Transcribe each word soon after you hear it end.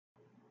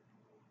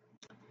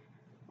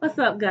What's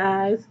up,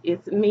 guys?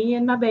 It's me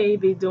and my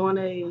baby doing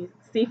a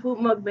seafood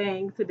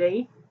mukbang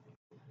today.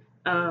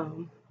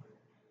 Um,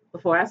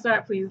 Before I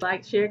start, please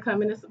like, share,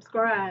 comment, and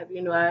subscribe.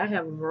 I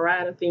have a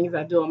variety of things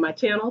I do on my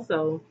channel,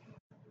 so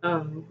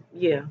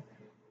yeah.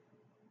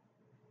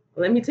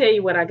 Let me tell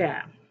you what I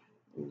got.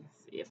 Let me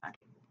see if I can.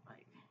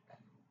 Like,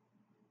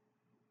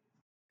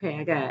 okay,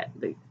 I got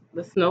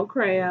the snow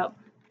crab,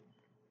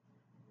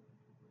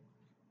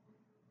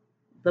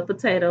 the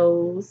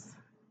potatoes,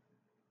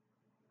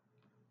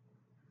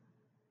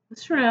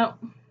 the shrimp.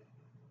 Of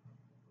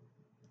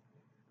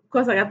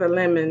course, I got the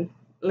lemon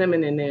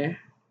in there.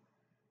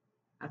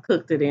 I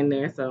cooked it in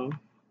there, so.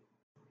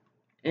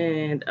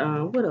 And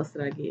what else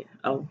did I get?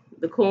 Oh,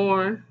 the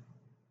corn.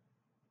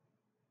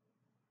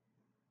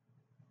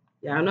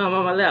 Y'all know I'm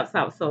on my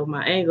laptop, so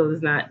my angle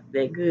is not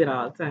that good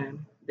all the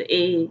time. The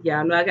egg,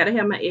 y'all know I gotta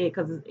have my egg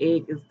because this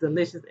egg is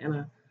delicious in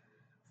a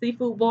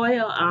seafood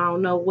boil. I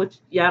don't know what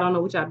y'all don't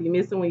know what y'all be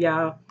missing when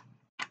y'all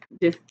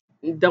just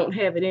don't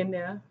have it in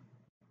there.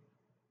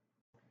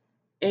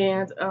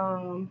 And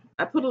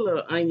I put a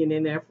little onion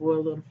in there for a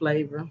little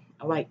flavor.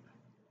 I like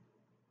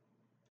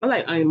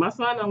onion. My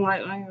son don't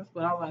like onions,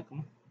 but I like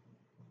them.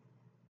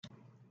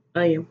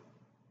 Onion.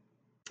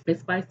 It's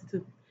spicy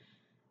too.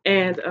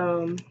 And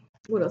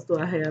what else do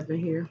I have in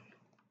here?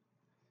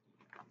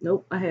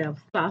 Nope, I have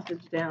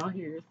sausage down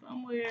here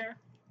somewhere.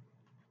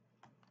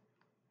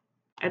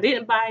 I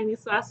didn't buy any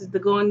sausage to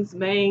go in this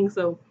bang,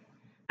 so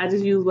I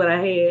just used what I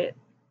had.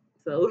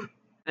 So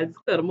I just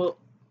cut them up.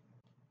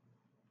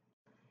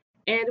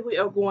 And we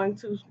are going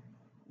to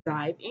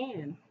dive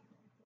in.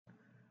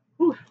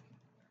 Whew.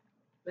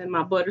 Then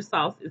my butter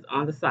sauce is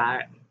on the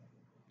side.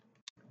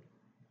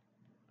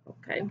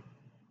 Okay.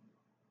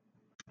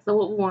 So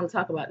what we want to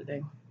talk about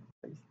today?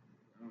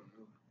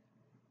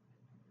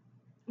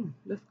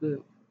 That's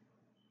good.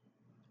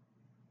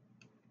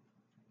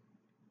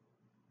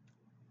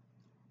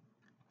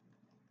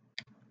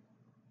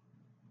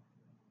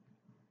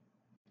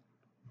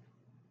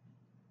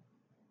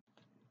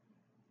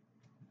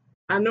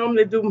 I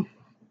normally do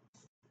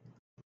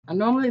I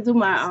normally do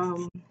my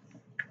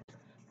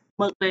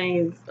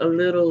mukbangs a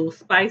little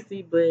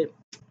spicy, but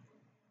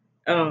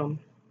um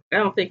I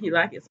don't think he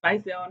like it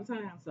spicy all the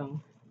time,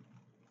 so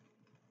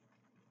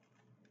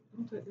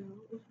don't take that out.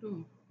 What's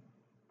wrong?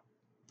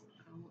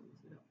 I don't want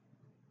to see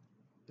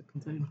the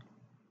container.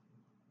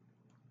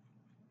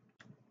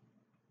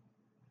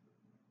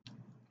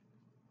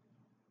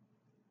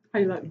 How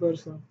you like the butter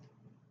sauce?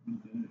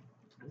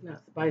 It's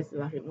not spicy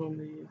like it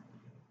normally is.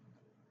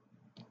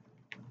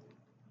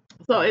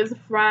 So it's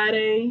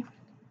Friday.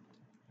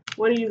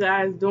 What are you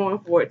guys doing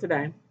for it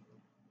today?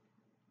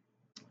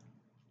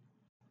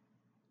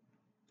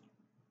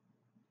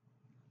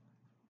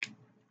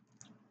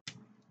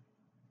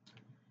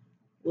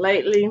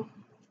 Lately,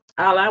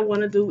 all I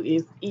want to do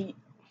is eat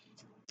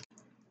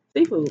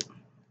seafood.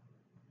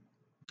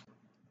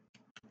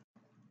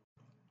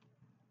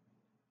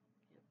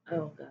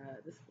 Oh God,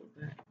 this was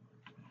not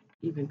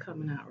even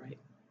coming out right.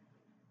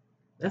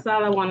 That's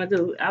all I want to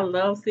do. I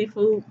love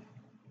seafood.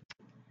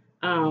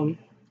 Um,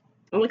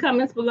 in the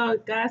comments below,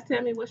 guys,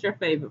 tell me what's your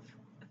favorite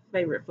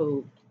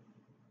food.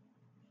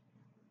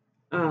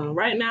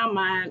 Right now,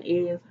 mine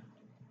is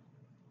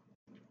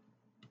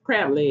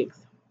crab legs.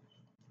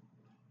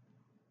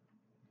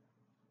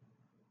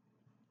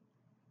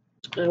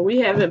 We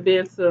haven't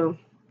been to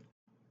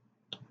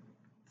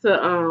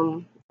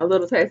a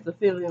little taste of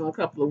Philly in a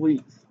couple of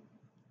weeks.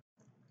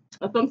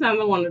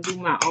 Sometimes I want to do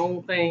my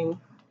own thing.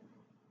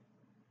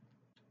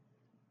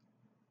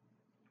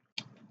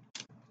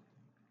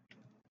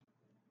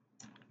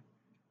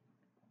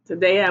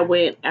 Today I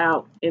went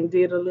out and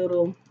did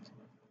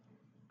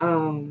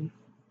um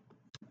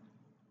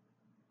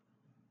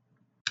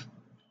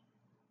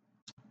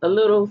a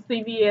little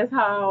CVS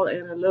haul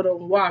and a little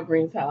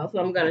Walgreens haul. So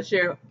I'm gonna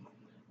share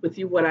with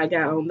you what I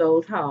got on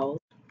those hauls.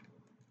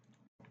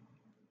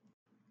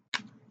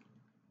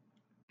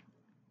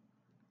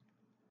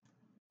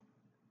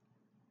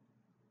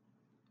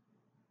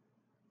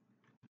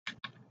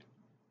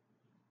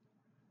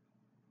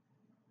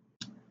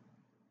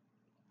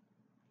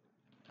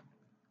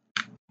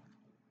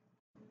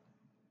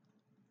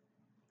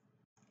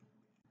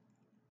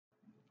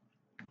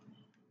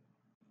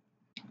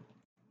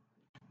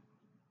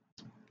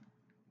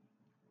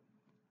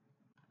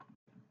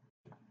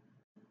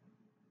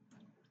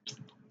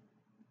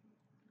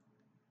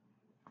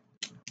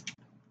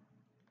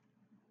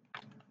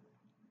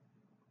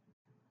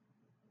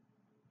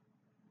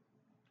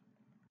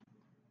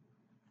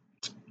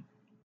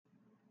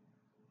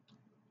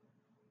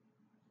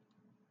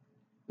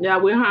 Yeah,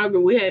 we're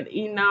hungry. We had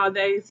eaten all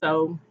day,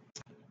 so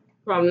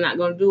probably not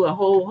gonna do a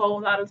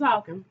whole lot of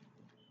talking.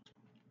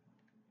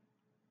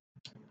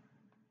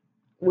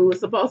 We were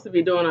supposed to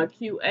be doing a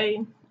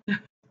QA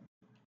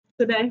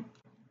today,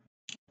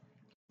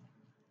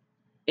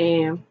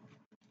 and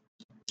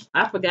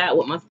I forgot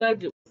what my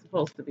subject was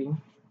supposed to be.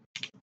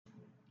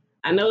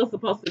 I know it's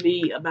supposed to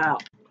be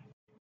about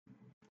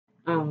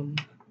um.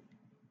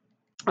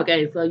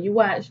 Okay, so do you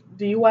watch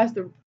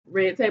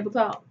Red Table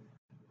Talk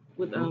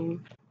with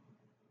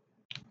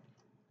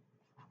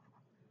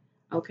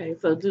Okay,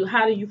 so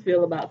how do you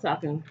feel about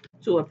talking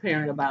to a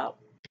parent about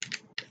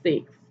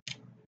sex?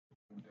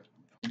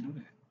 Don't do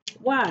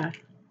that. Why?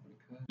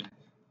 Because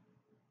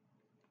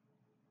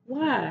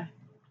Why?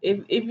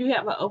 If you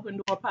have an open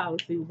door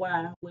policy,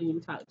 why will you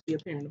talk to your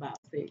parent about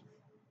sex? it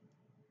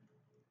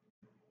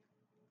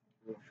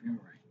don't feel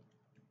right.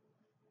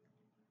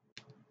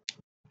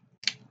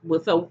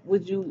 Well, so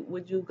would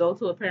you go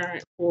to a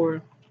parent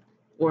or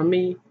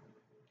me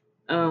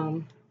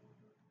um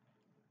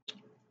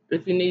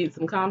if you need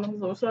some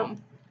condoms or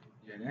something?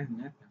 Yeah, that's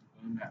nothing.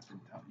 I'm not gonna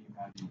talk to you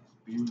about the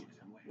experience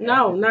and what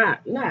No,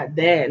 happened. not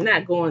that.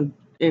 Not going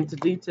into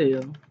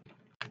detail,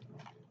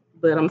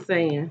 but I'm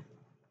saying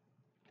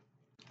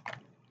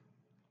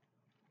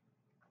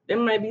there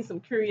might be some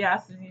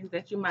curiosities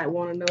that you might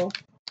want to know,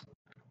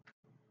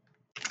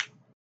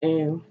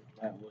 and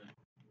Like what?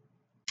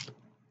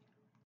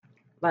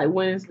 like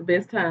when is the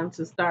best time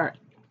to start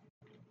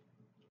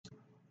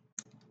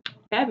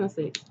having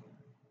sex.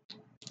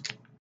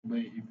 But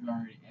if you're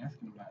already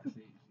asking about sex,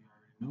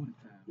 you already know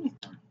the time to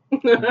start.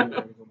 You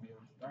already gonna be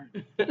on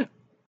start.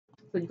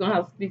 So you're gonna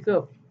have to speak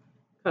up,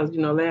 cause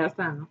last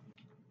time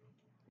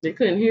they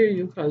couldn't hear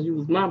you because you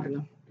was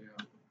mumbling.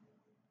 Yeah.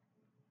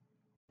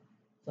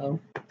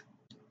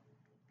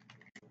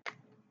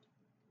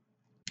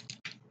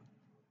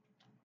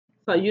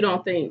 So you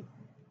don't think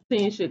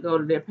teens should go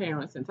to their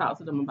parents and talk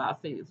to them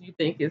about sex? You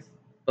think it's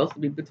supposed to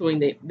be between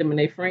them and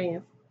their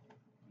friends?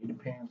 It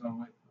depends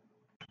on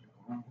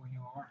who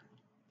you are.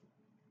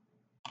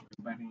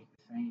 Everybody ain't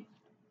the same.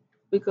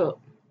 Speak up.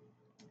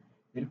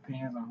 It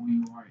depends on who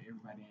you are.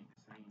 Everybody ain't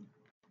the same.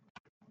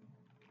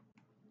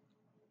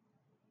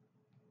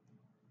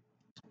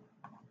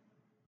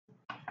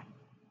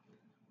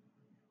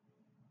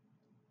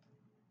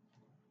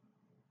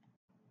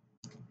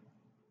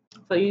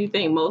 So you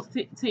think most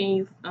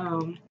teens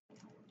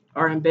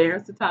are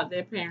embarrassed to talk to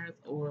their parents,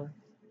 or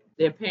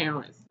their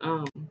parents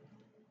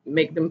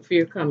make them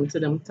fear coming to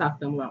them,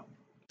 talking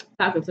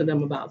to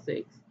them about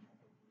sex?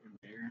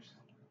 Embarrassed.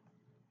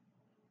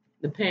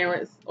 The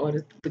parents or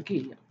the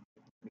kid?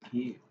 The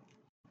kid.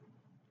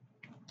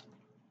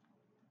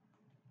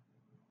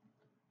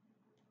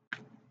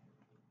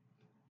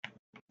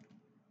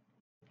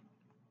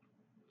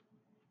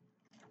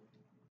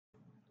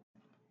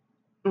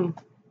 Mm.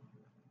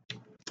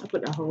 I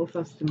put that whole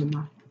system in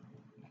my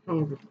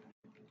hungry.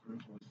 I'm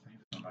supposed to say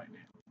something like that.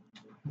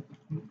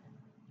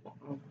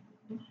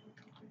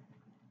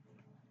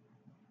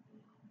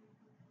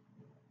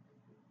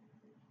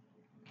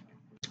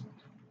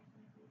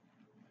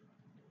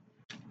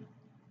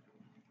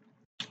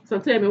 So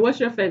tell me, what's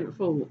your favorite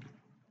food?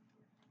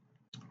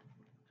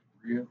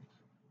 Real.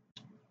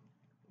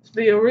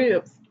 Still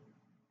ribs.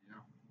 Yeah.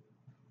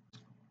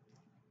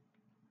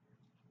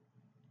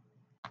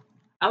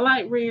 I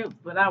like ribs,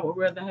 but I would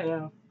rather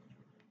have.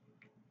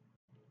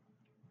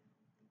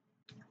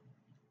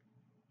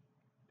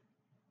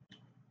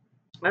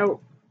 I would,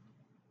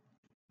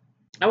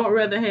 I would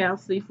rather have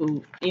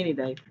seafood any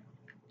day.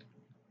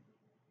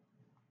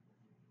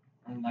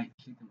 I don't like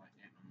chicken like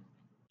that no more.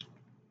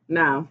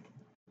 Now,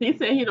 he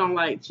said he don't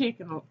like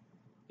chicken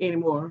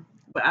anymore,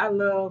 but I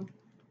love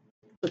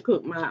to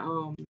cook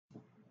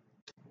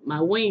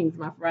my wings,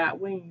 my fried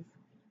wings.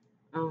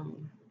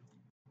 Um,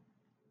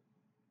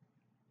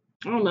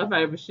 I don't know if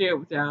I ever shared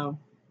with y'all.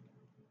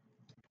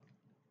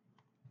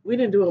 We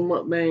didn't do a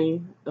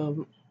mukbang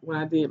when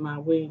I did my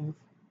wings,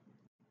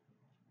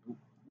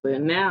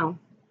 but now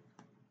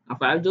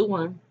if I do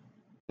one,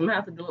 I'm gonna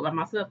have to do it by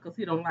myself because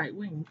he don't like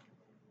wings.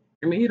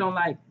 I mean, he don't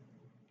like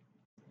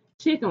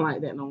chicken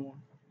like that no more.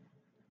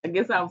 I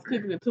guess I was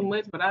cooking it too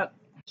much, but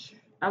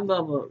I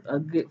love a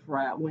good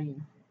fried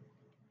wing.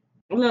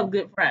 I love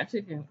good fried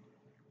chicken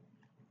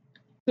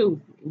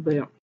too.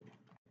 But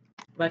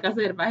like I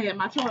said, if I had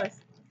my choice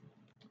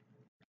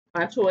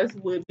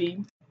would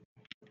be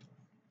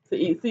to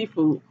eat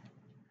seafood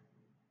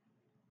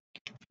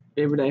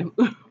every day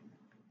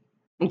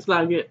until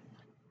I get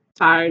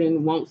tired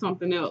and want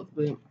something else.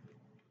 But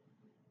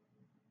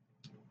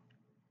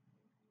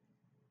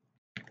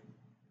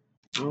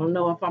I don't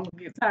know if I'm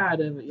gonna get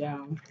tired of it,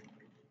 y'all.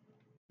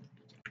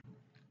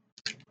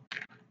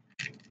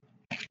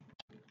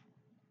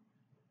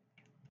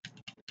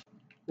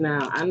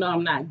 Now I know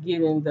I'm not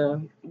getting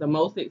the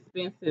most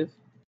expensive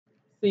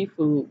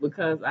seafood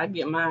because I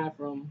get mine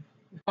from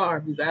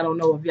Harvey's. I don't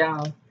know if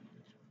y'all,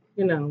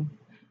 you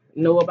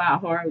know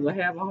about Harvey's or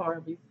have a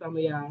Harvey's. Some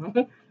of y'all,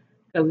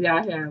 because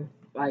y'all have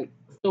like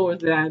stores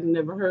that I've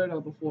never heard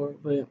of before.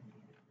 But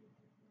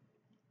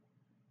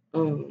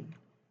um,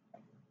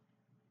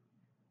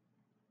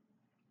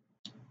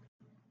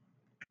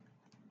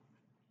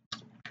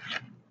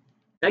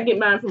 I get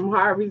mine from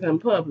Harvey's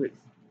and Publix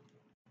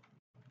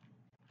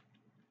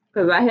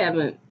because I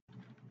haven't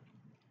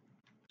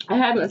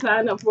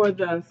signed up for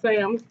the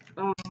Sam's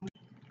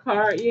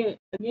card yet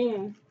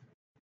again.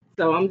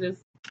 So I'm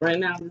just right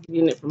now just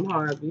getting it from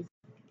Harvey's.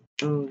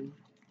 Um,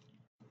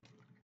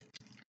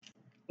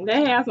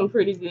 They have some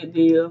pretty good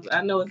deals.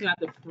 I know it's not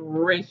the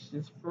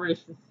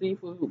freshest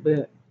seafood,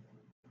 but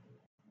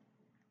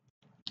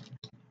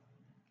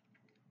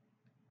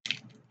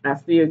I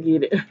still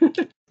get it.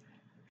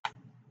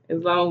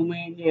 As long as we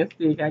ain't getting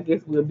sick, I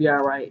guess we'll be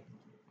all right.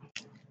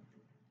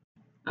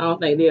 I don't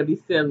think they'll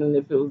be selling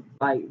if it was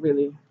like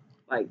really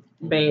like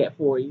bad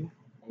for you.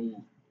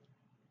 Oh,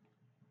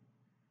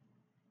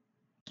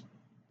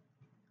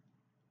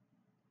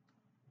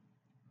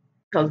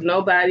 Cause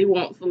nobody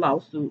wants a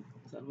lawsuit.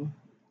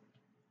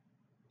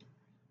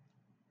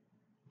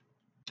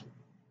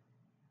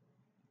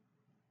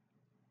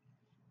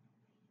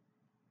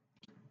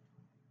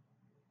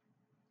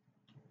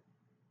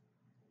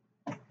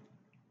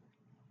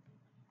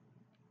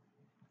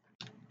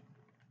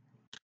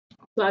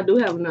 So I do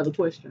have another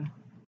question.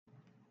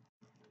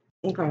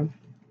 Okay.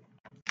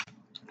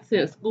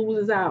 Since school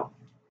is out,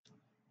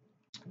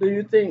 do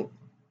you think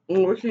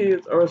more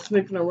kids are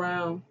sneaking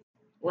around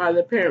while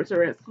their parents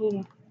are at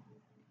school?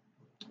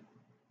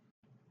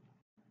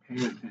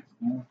 parents at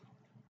school.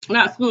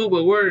 Not school,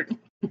 but work.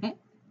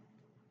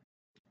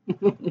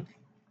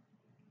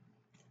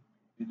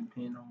 It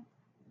depends on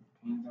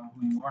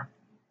who you are.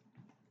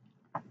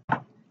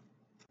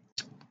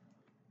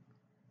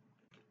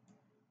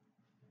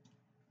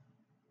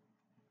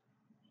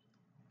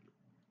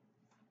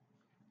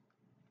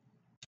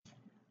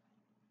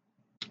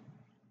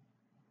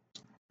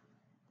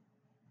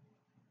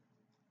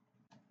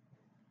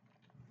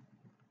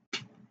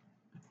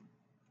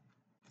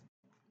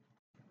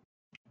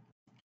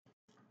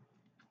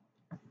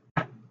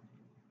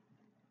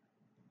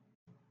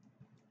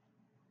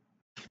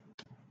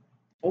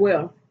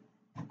 Well,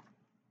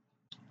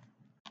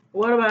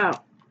 what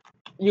about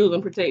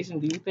using protection?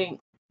 Do you think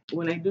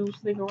when they do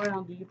sneak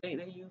around, do you think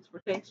they use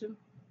protection?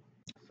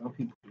 Some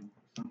people do.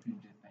 Some people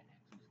just think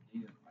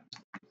they're too scared.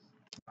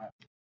 But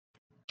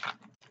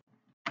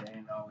that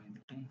ain't always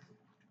the case.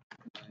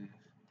 Because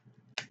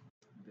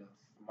the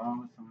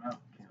smallest amount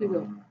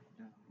can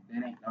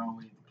that ain't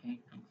always the case.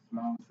 Because the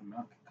smallest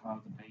amount can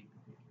cause a baby.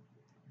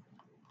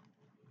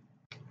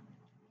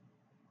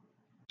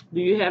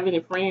 Do you have any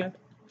friends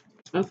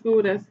in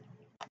school that's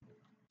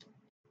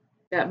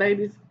got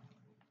babies?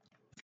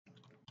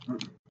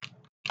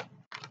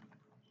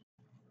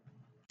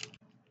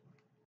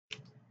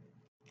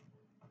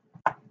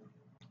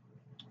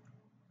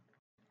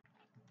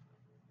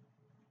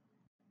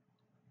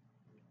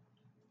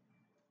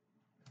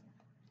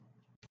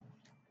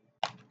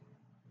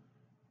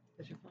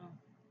 That's your phone.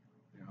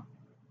 Yeah.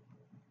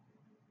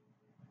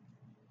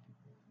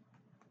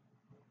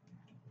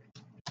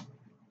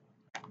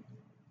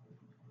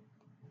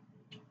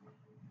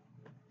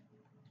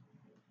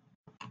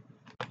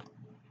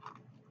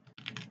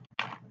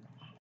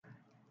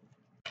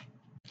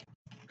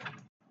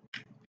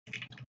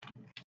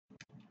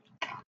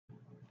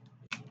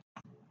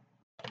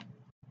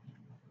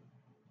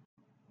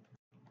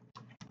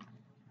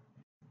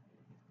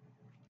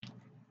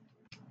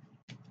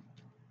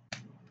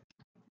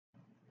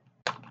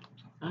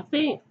 I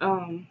think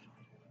I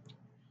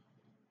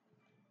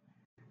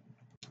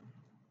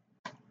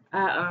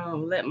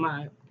let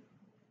my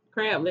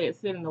crab leg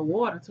sit in the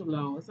water too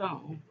long or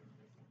something.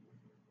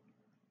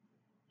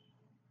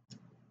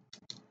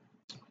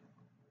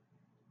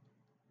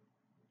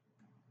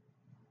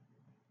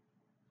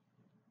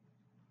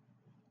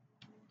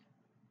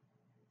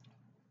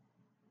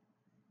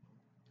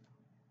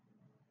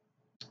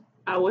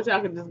 I wish I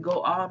could just go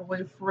all the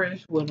way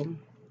fresh with them,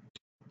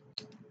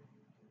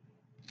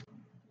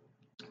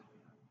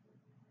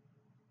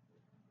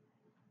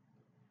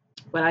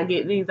 but I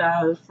get these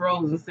out of the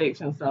frozen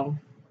section, so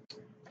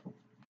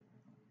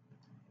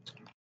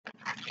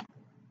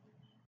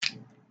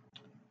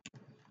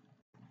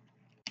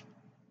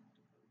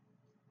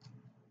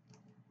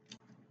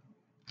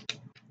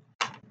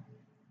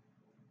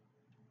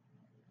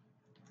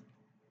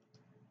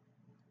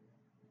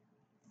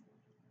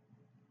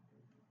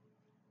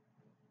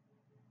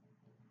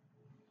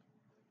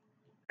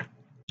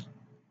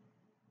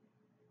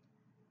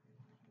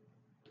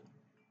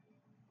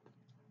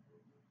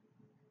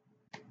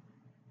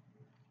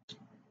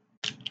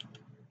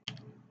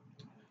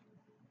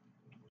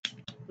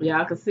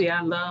y'all can see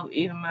I love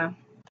eating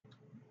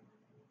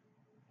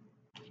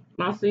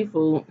my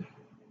seafood.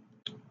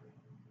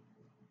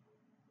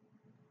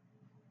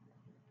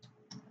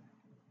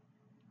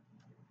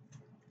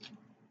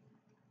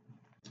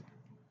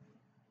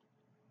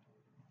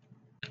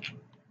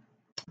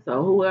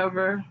 So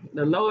whoever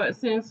the Lord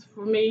sends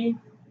for me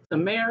to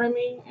marry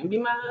me and be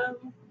my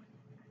husband,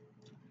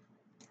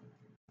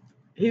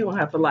 he gonna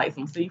have to like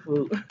some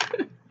seafood.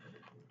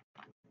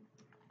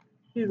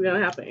 He's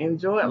gonna have to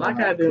enjoy it Know like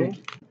how I to do. cook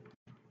it.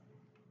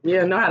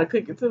 Yeah, know how to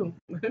cook it too.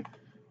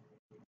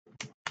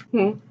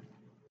 Hmm.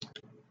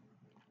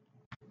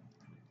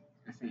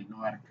 I say know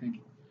how to cook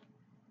it.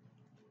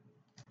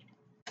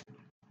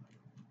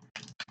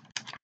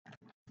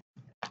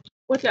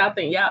 What y'all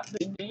think?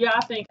 Do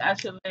y'all think I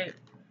should let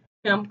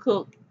him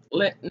cook?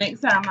 Let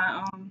next time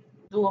I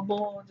do a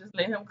boil, just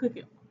let him cook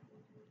it.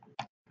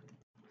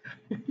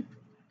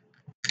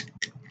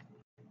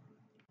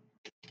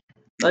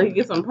 So you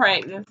get some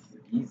practice.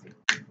 Easy.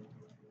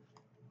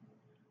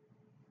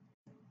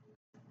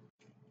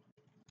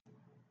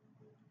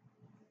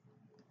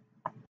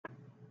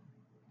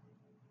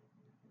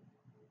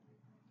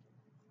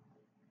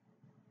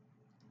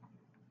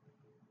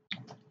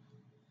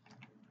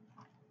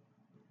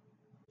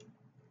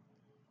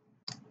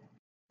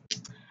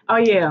 Oh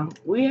yeah,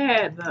 we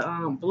had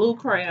the blue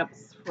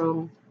crabs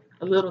from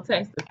a little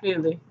taste of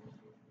Philly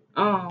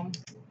um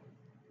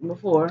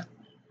before,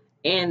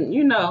 and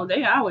you know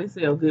they always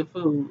sell good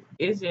food.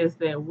 It's just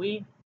that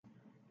we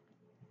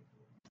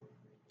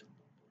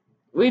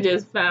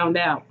just found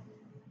out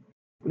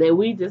that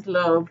we just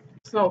love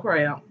snow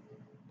crab,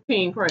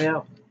 king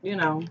crab, you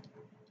know.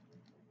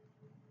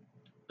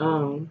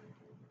 Um,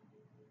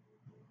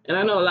 and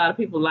I know a lot of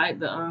people like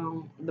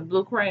the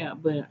blue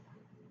crab, but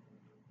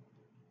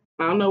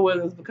I don't know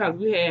whether it's because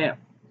we had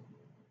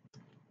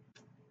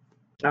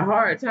a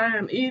hard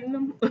time eating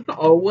them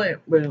or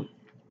what, but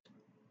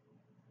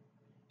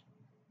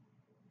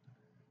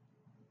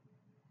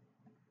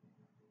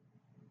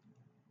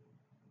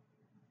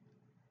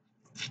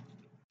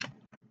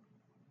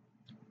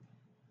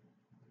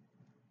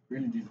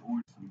Really just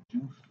order some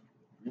juice.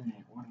 Really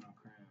ain't order no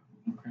crab.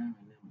 No crab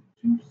and then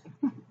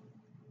with juice.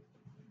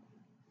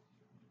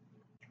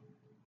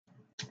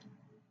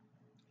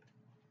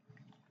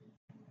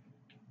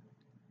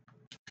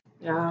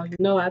 y'all, you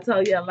know I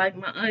told you I like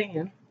my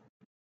onion.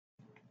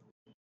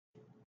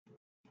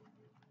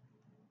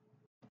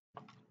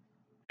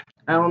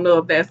 I don't know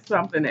if that's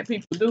something that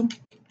people do,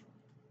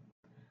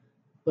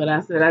 but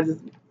I said I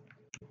just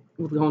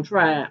was gonna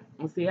try it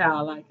and see how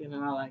I like it, and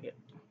I like it.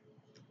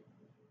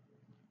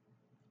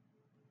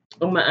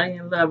 I'm an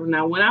onion lover.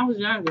 Now, when I was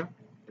younger,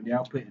 But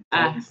y'all put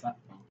I Italian sauce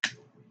on.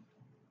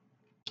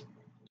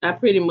 I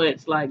pretty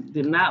much like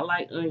did not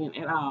like onion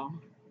at all.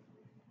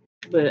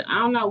 But I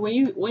don't know when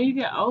you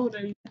get older,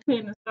 you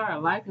tend to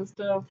start liking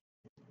stuff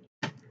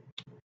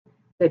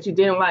that you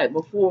didn't like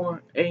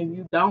before, and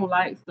you don't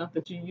like stuff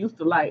that you used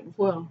to like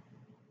before.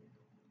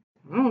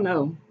 I don't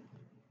know.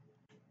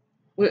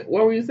 What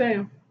were you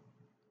saying?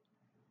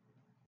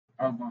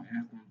 I was gonna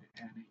ask them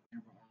to add they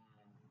ever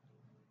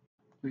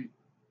put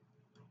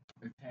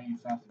Italian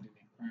sausage in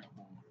their crab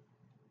bowl.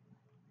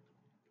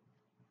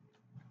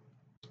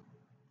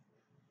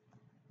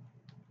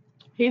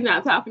 He's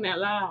not talking that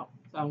loud,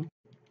 so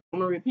I'm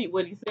gonna repeat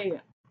what he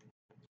said.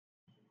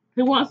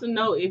 He wants to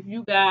know if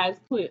you guys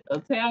put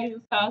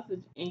Italian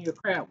sausage in your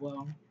crab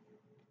roll.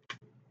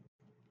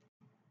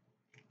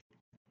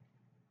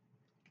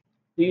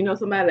 Do you know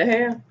somebody that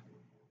have?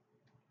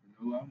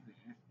 No, I was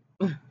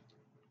asking.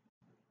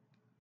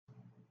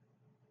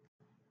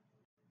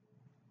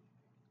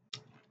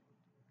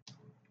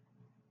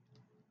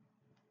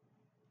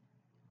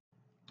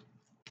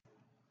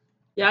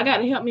 Y'all got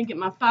to help me get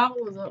my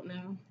followers up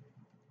now.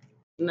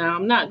 Now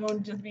I'm not gonna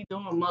just be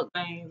doing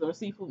mukbangs or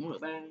seafood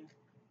mukbangs,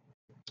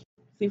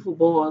 seafood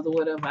boils or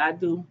whatever. I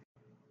do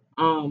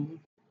um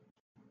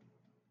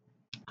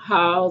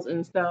hauls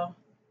and stuff,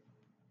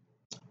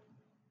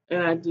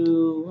 and I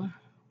do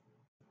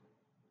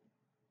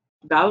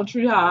Dollar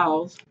Tree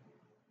hauls,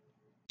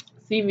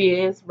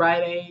 CVS,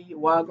 Rite Aid,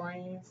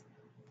 Walgreens.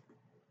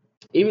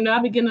 Even though I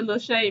be getting a little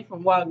shade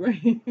from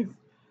Walgreens,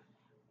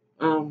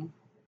 um,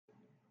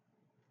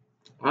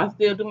 I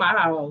still do my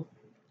hauls.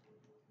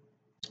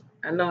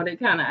 I know they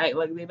kind of act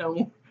like they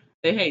don't,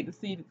 they hate to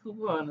see the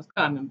coupons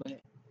coming, but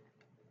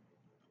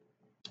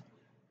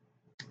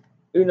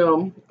you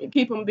know,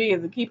 keep them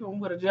busy, keep them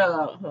with a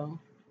job. Huh?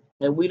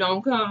 If we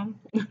don't come,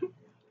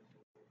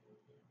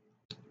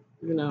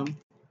 you know,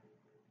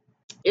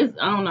 it's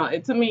I don't know.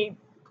 To me,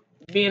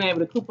 being able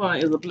to coupon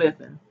is a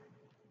blessing,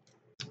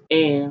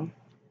 and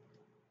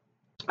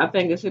I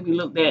think it should be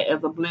looked at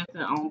as a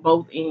blessing on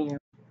both ends.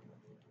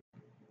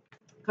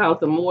 Cause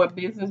the more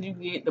business you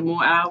get, the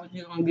more hours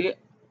you're gonna get,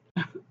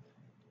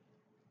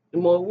 the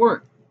more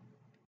work,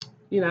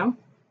 you know.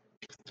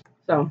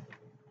 So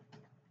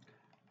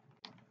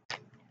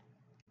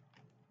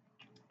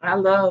I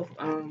love,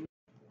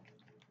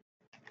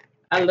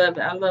 I love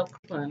it. I love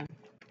couponing.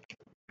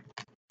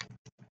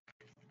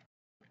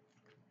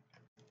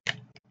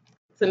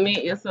 To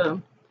me,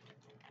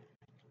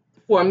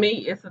 for me,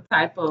 it's a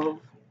type of,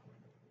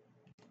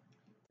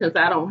 since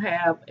I don't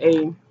have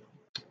a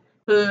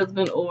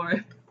husband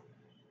or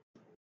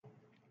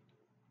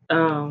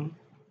um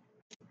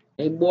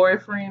a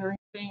boyfriend or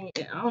anything.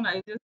 I don't know.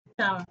 It just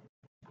kind of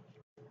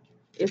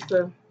it's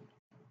a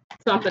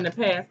something to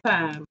pass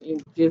time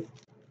and just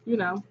you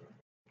know,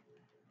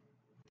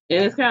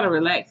 and it's kind of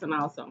relaxing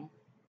also.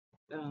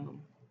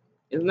 Um,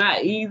 it's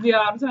not easy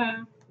all the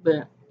time,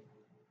 but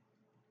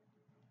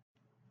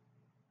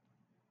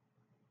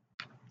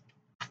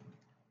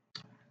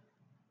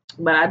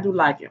I do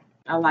like it.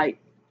 I like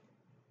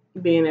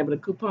being able to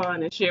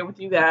coupon and share with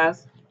you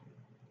guys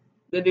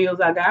the deals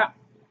I got.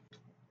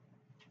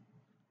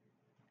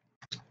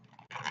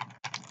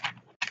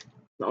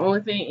 The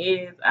only thing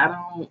is I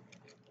don't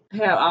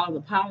have all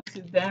the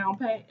policies down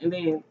pat, and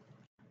then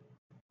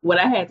what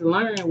I had to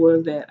learn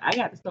was that I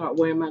got to start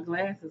wearing my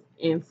glasses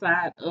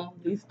inside of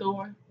the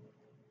store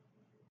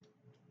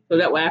so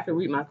that way I can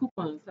read my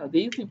coupons. So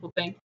these people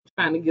think you're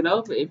trying to get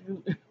over if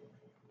you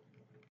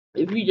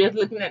if you just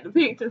looking at the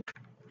picture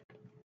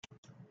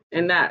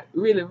and not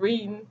really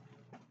reading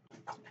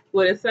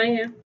what it's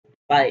saying.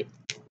 Like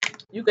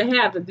you can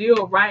have the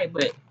deal right,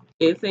 but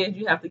it says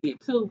you have to get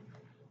two.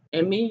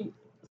 And me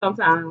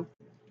sometimes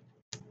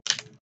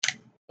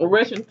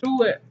rushing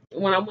through it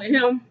when I'm with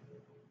him,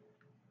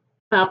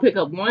 I'll pick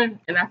up one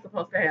and I'm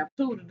supposed to have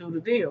two to do the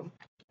deal.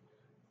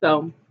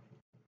 So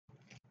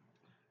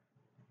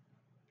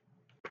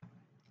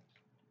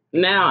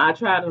now I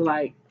try to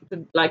like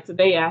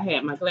today I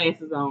had my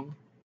glasses on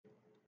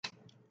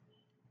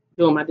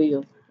doing my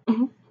deals.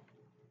 To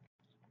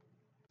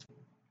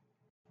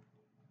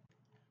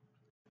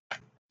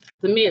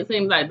me it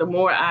seems like the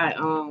more I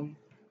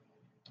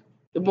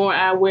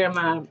wear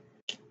my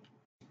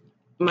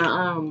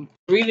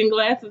reading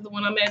glasses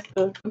when I'm at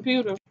the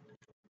computer,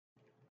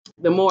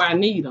 the more I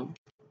need them.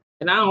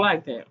 And I don't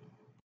like that.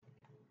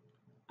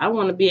 I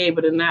want to be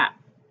able to not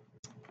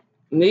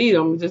need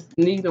them, just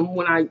need them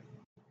when I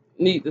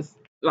need to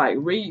like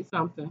read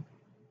something.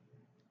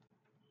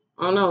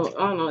 I don't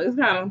know. It's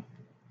kind of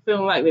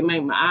feeling like they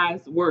make my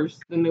eyes worse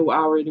than they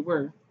already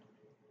were.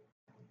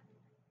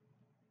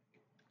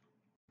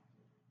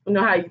 You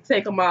know how you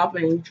take them off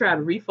and you try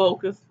to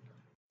refocus.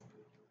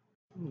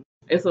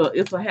 It's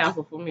a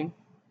hassle for me.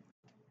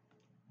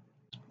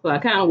 So I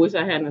kind of wish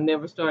I hadn't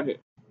never started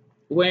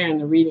wearing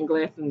the reading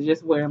glasses and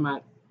just wearing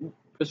my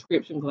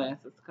prescription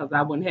glasses because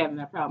I wouldn't have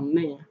that problem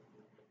then.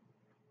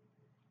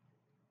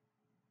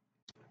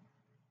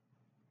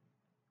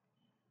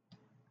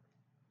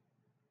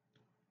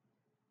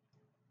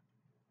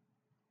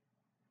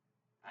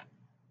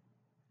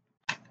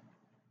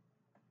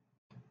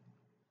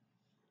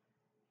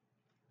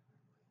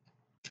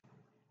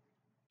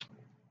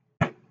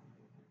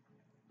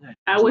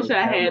 I wish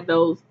I had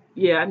those.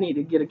 Yeah, I need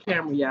to get a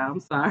camera, y'all. I'm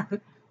sorry,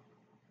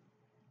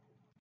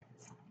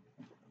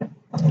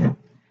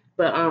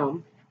 but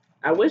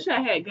I wish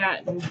I had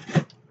gotten.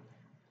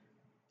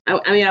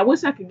 I mean, I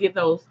wish I could get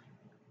those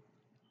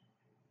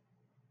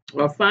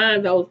or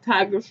find those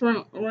tiger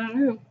shrimp around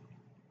here.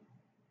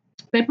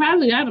 They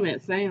probably got them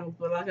at Sam's,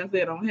 but like I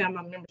said, I don't have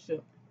my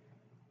membership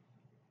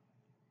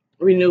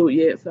renewed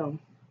yet, so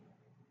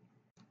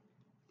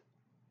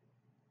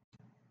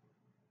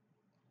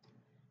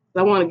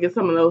I want to get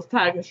some of those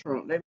tiger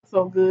shrimp. They're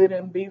so good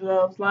in B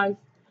Love's Life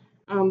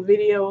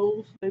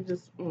videos. They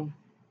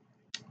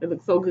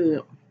look so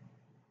good.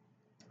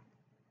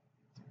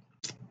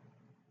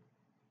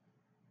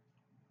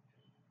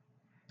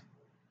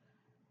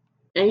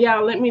 And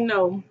y'all, let me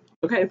know.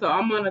 Okay, so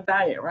I'm on a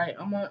diet, right?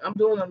 I'm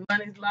doing a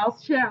money's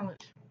lost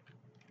challenge.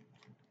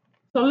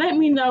 So let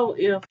me know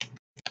if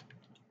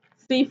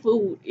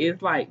seafood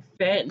is like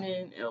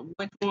fattening and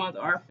which ones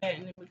are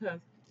fattening because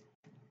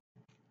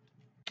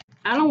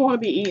I don't want to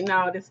be eating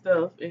all this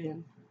stuff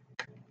and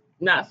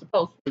not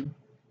supposed to.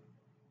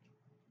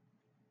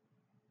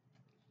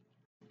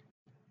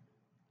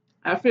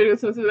 I figure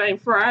since it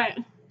ain't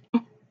fried,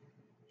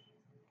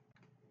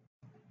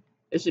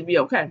 it should be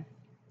okay.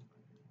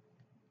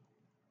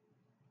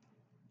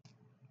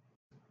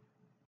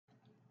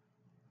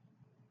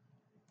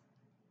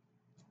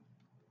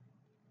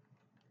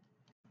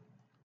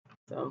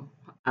 So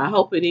I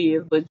hope it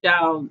is, but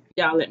y'all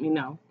let me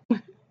know.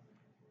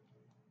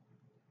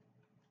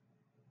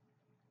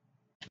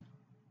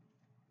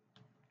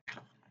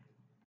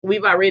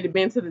 We've already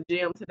been to the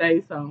gym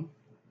today, so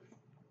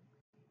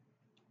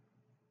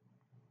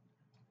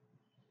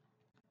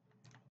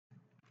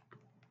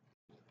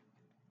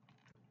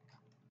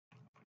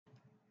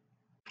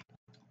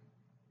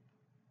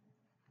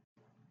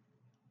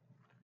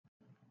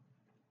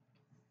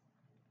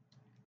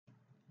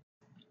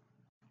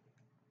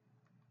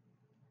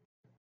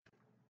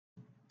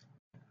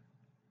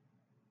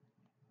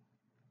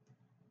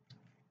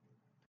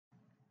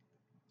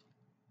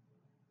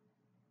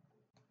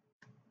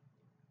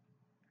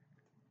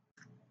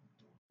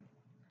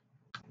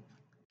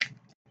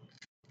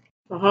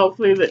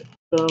hopefully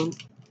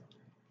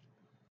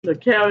the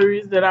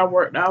calories that I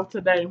worked out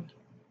today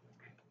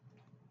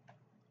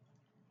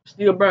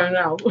still burn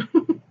out.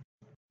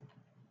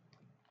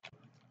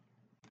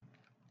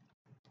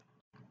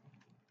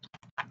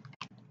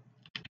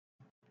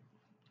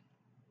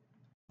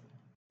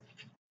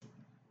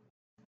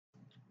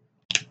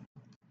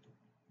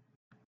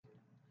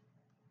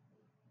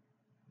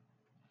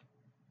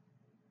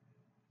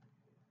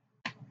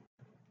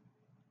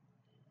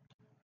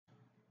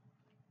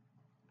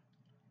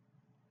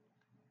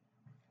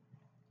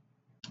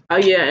 Oh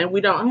yeah, and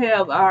we don't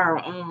have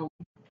our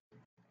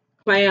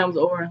clams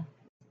or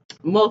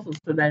mussels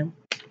today,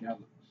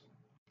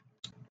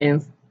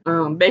 and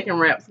bacon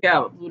wrapped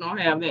scallops. We don't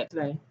have that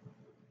today.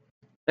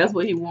 That's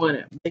what he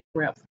wanted, bacon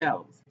wrapped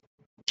scallops.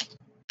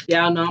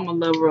 Y'all know I'm a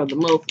lover of the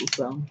mussels,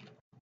 so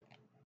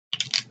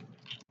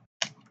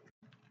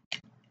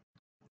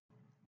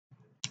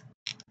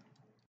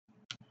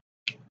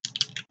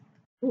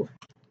ooh.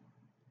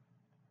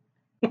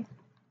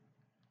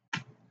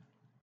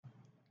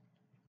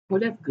 Well,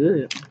 that's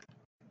good.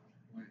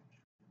 What?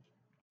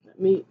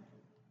 Meat.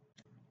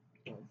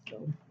 It's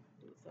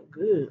so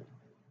good.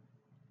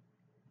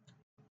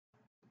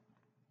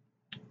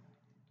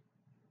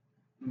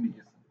 Let me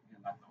just get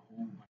like a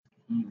whole bunch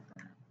of king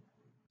crab.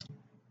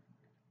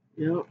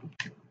 Yep.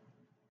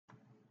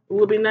 It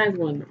would be nice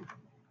one day.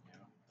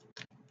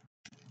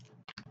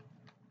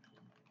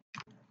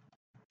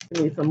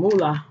 Yeah. Need some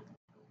moolah.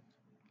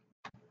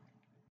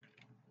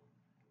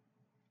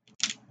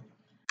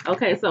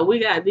 Okay, so we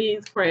got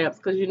these crabs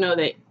because you know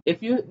that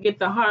if you get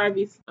the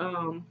Harvey's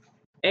ad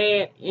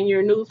in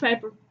your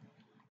newspaper,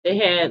 they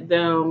had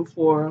them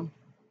for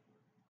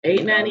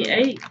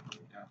 $8.98,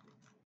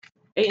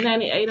 Yeah.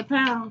 $8.98 a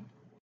pound.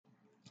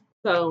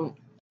 So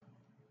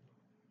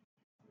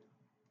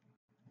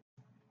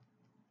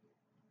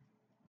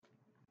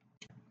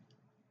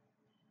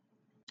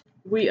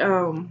we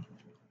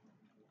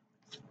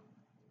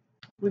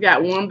we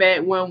got one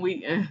bag 1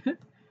 week and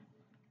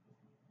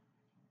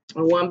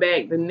one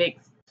bag the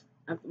next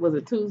was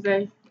it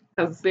Tuesday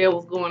because the sale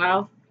was going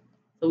off.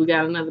 So we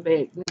got another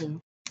bag.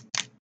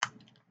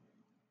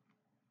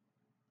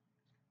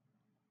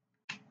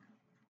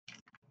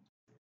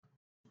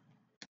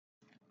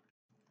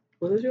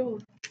 What is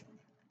yours?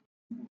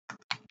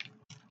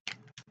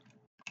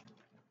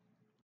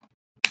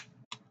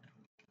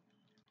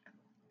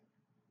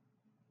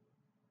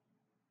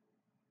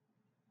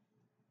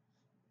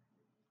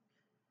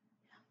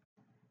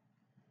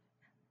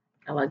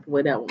 I like the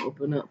way that one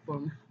opened up for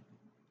me.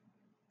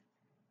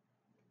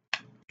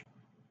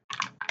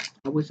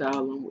 I wish all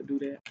of them would do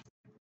that.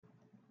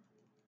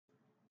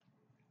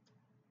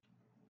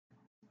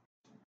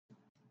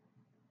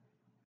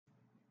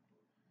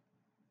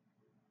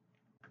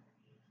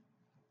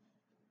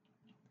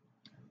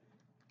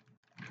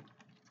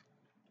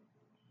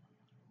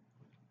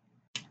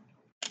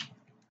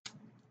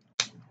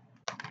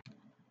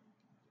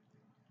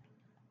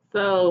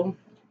 So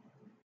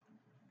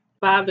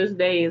Father's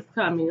Day is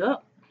coming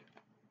up,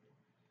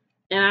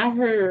 and I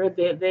heard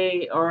that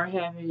they are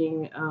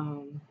having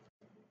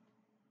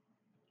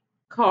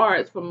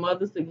cards for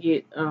mothers to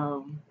get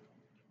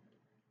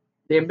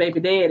their baby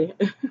daddy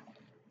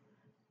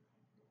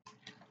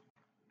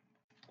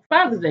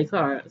Father's Day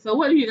card. So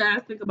what do you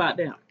guys think about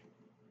that?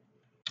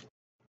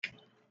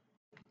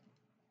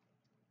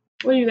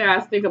 What do you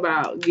guys think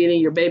about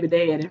getting your baby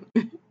daddy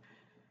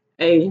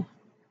a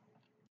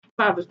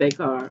Father's Day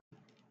card?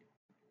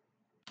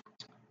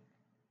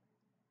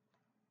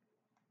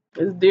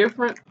 It's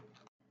different.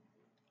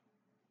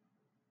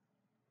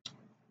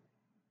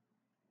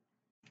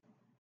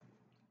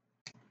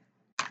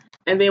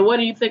 And then what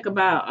do you think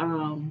about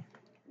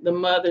the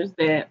mothers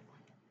that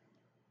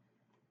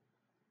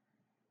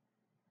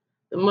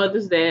the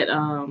mothers that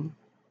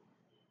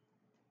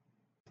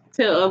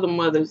tell other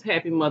mothers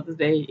Happy Mother's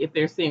Day if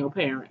they're single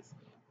parents?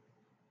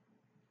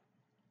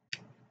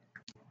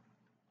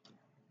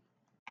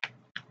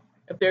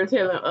 If they're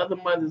telling other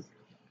mothers,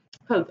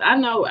 because I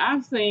know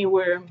I've seen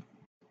where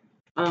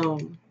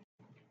um,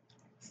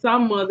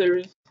 some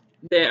mothers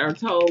that are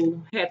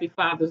told Happy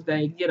Father's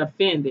Day get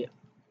offended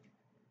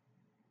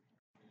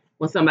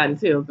when somebody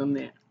tells them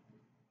that.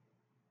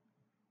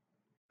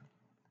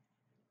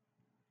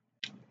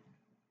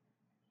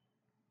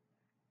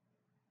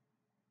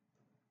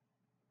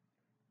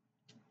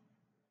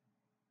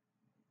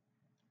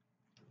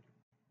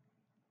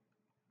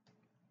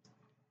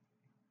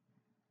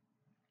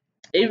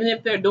 Even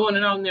if they're doing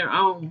it on their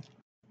own,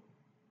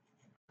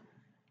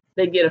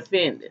 they get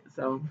offended.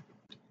 So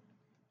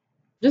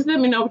just let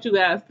me know what you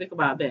guys think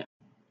about that.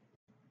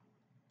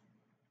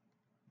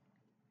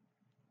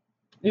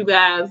 You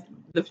guys,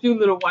 the few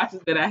little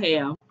watches that I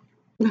have,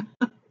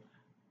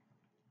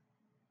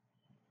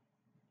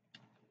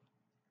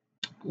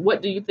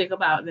 what do you think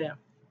about that?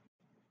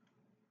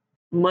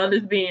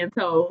 Mothers being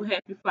told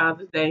Happy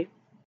Father's Day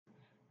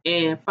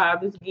and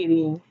fathers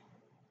getting,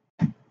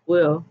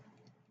 well,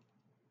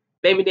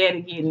 baby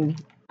daddy getting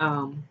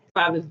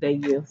Father's Day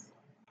gifts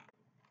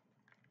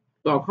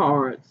or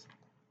cards.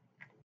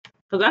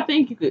 Because I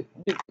think you could,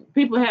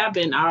 people have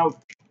been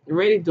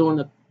already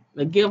doing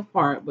the gift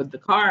part, but the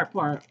card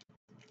part,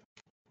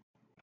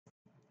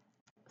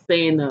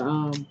 saying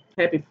the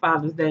Happy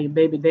Father's Day,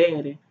 baby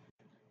daddy.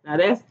 Now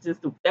that's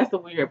the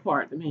weird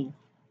part to me.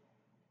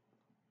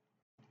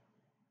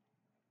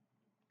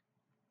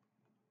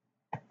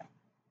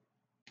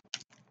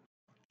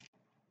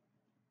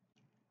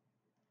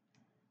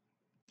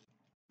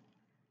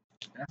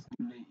 That's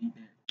when they eat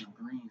that the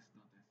green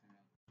stuff that's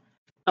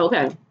in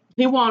it. Okay,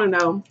 he want to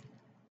know.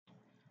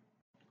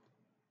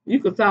 You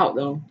could talk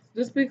though.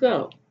 Just speak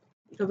up,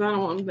 because I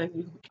don't want to think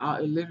you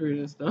are illiterate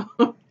and stuff.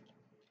 Do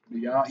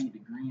y'all eat the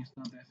green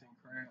stuff that's in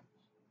crab?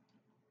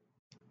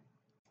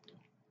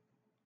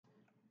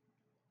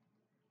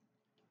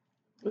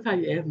 Look how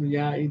you ask me,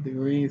 y'all eat the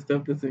green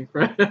stuff that's in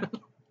crab. I don't know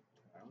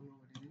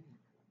what it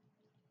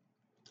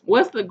is.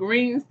 What's the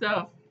green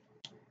stuff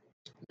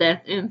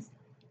that's in,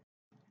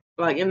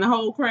 like in the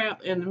whole crab,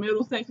 in the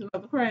middle section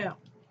of the crab?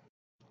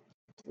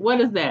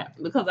 What is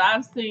that? Because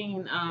I've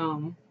seen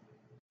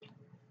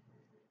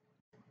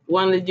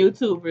one of the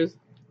YouTubers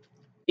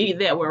eat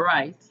that with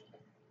rice.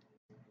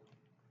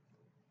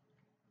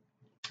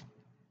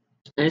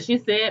 And she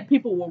said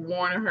people were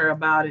warning her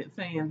about it,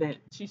 saying that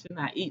she should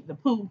not eat the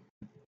poo.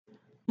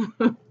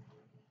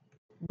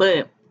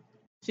 But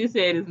she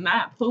said it's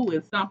not poo,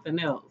 it's something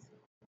else.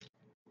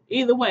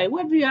 Either way,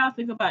 what do y'all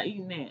think about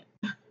eating that?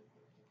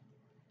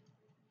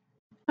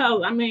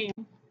 So, I mean,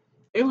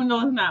 even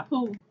though it's not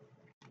poo,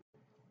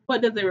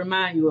 what does it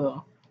remind you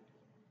of?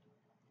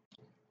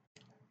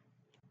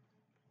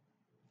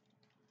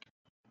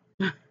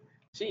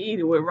 She eat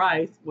it with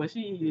rice. When she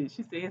eat it,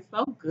 she said it's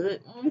so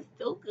good. It's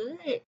so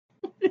good.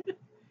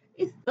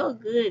 It's so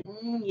good.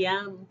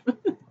 Yum.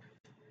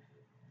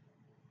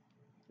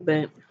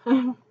 But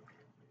to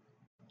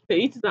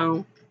each his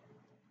own.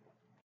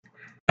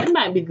 It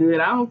might be good.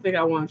 I don't think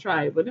I want to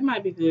try it, but it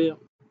might be good.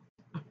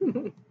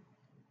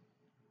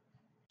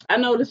 I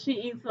know that she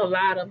eats a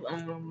lot of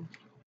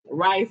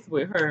rice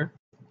with her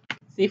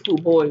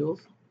seafood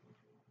boils,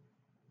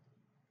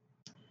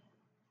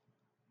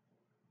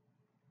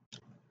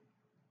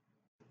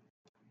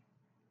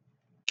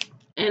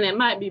 and it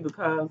might be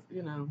because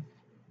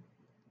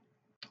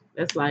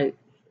that's like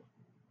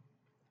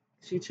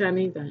she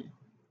Chinese. I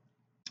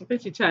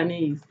think she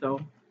Chinese,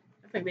 so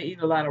I think they eat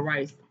a lot of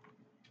rice.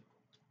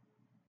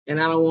 And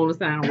I don't want to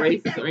sound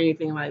racist or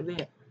anything like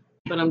that,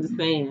 but I'm just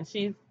saying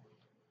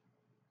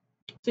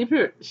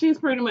she's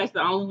pretty much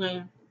the only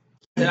one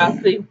that I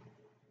see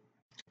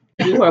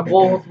do her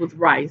boils with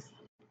rice.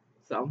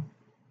 So,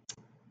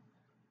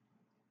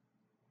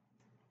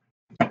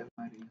 That's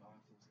why they all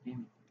so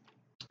skinny.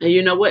 and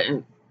you know what?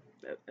 And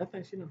I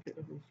think she done picked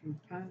up a few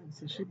pounds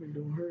since she been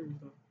doing hers.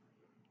 Though.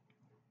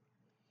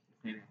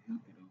 They done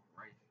healthy though,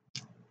 right?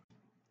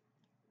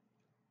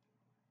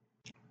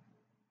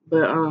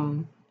 But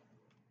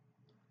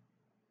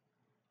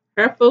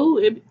her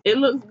food it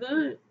looks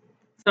good.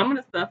 Some of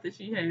the stuff that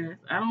she has,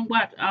 I don't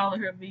watch all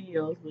of her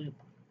videos, but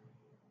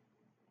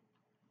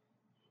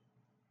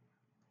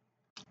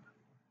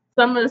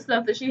some of the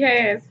stuff that she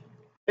has,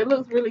 it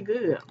looks really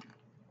good.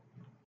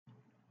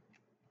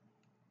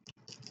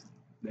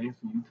 There's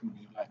some YouTube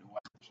you like to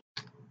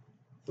watch.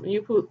 Some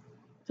you put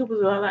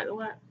super I like to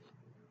watch.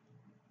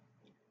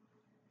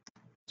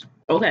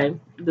 Okay,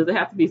 does it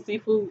have to be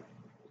seafood?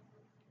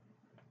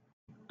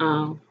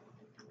 Um,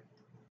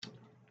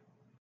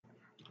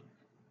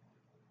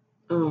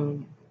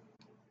 um,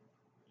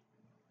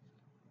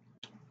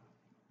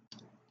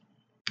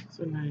 what's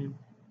her name?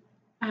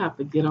 I have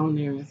to get on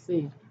there and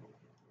see.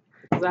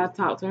 Cause I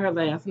talked to her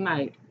last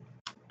night.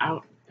 I,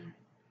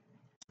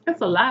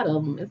 it's a lot of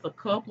them. It's a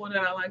couple that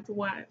I like to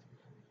watch.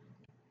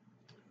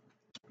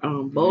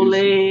 Bow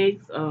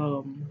legs.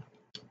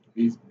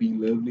 Miss B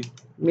Lovely.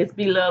 Miss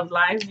B Love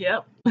Life.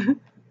 Yep,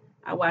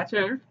 I watch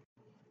her.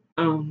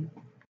 Um,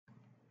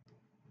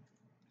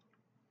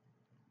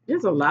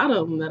 there's a lot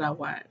of them that I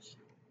watch.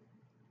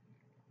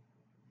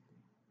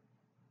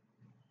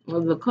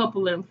 There's a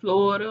couple in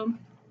Florida.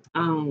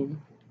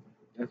 Um,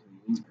 That's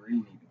when you really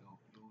need to go to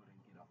Florida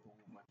and get a whole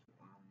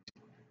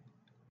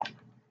bunch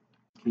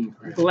of king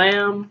crab.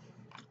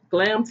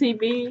 Glam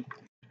TV.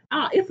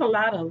 It's a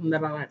lot of them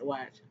that I like to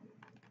watch.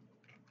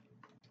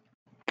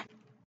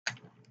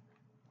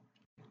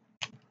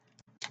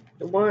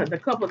 The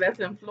couple that's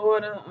in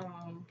Florida.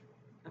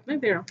 I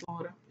think they're in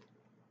Florida,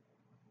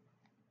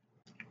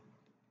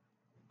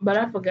 but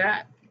I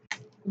forgot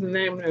the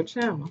name of their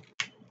channel.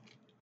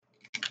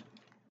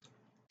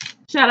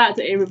 Shout out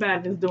to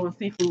everybody that's doing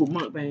seafood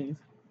mukbangs.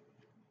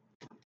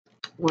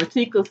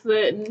 Wantika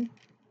Sutton,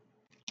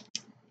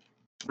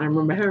 I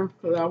remember her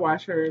because I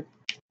watched her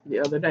the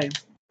other day.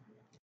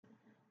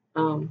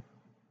 Um,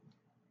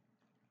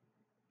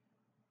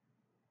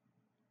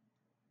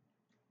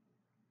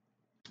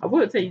 I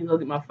would tell you to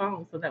look at my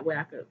phone so that way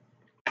I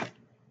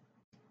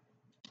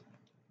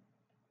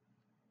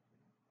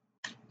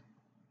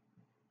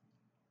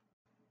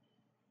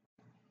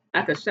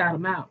could shout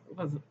them out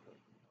because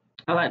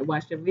I like to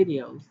watch their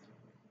videos.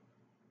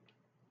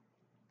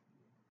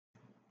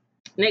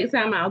 Next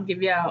time I'll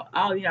give y'all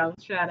all y'all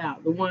a shout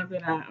out. The ones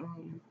that I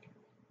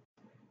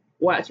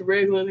watch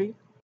regularly.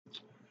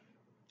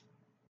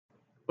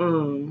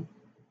 Um,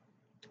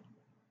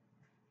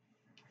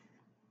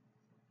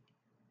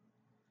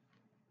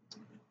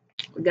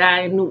 a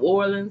guy in New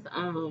Orleans.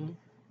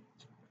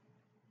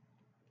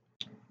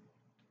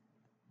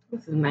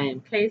 What's his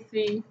name?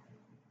 Casey.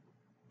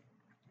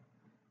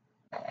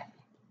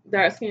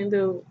 Dark skinned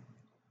dude.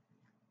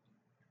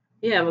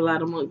 He have a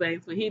lot of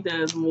mukbangs, but he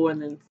does more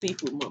than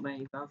seafood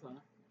mukbangs also.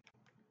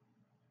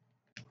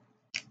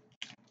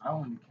 I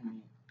want to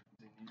can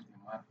genetically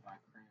modify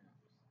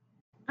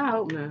crabs. I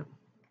hope not.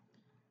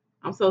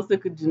 I'm so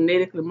sick of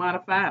genetically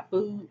modified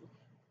food.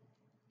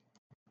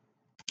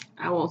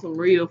 I want some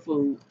real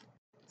food,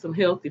 some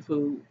healthy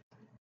food.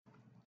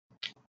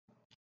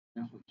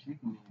 That's what chicken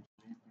is.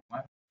 Genetically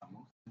modified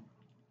most of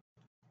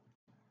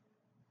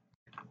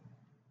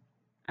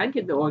I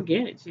get the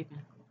organic chicken.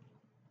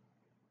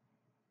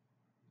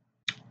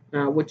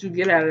 Now, what you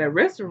get out of that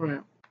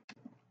restaurant,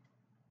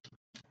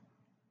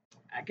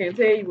 I can't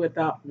tell you what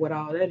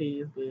all that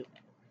is, but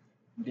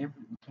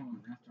Difference between the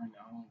restaurant and the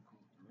home cook.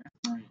 The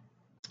restaurant,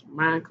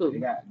 mine they cook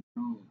got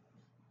drugs.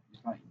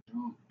 It's like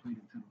drugs put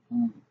into the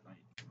food. Like,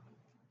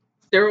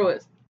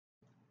 steroids.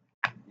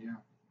 yeah.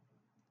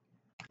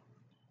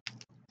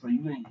 So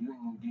you ain't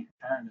gonna get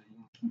tired of it. You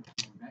gonna keep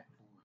coming back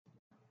for it.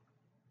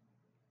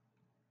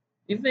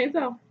 You think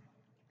so?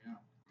 Yeah.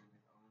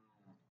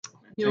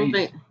 You don't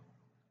think? A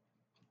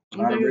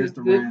You lot of think it's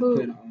good restaurants put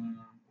food? a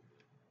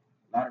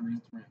lot of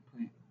restaurants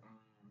put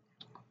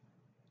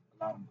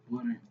a lot of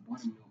buttermilk.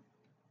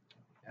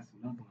 That's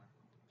another one.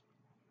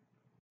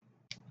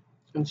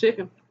 And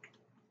chicken.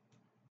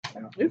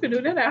 Yeah. You can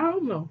do that at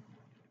home though.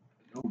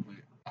 No, but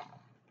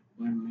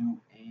buttermilk,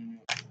 egg,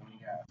 when you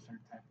got a certain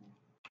type of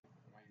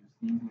way of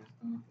seasoning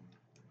stuff.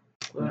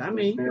 Well, Plus I the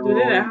mean, you can do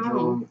that at steroid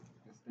home. drug,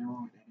 the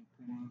steroid that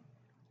they put in.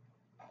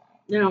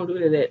 You don't do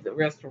that at the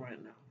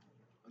restaurant now.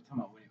 I'm talking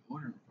about where they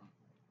order it from.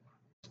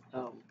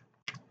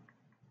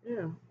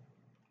 Yeah.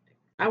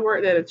 I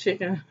worked at a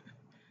chicken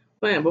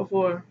plant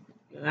before,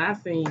 and I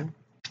seen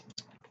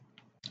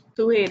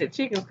two-headed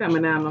chickens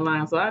coming down the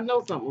line, so I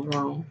know something was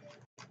wrong.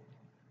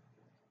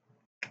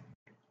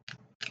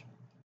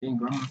 Then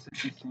grandma said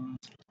she seen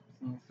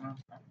something. I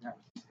forgot what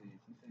she said.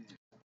 She said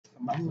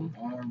something about some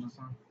arms or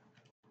something.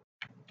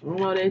 I don't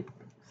know that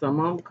some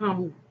of them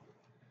come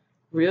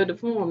real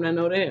deformed. I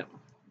know that.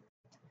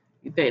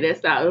 You think that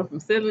stopped them from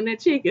selling that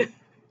chicken?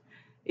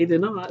 It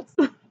did not.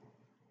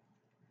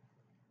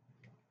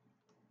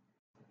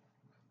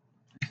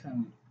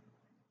 Listen,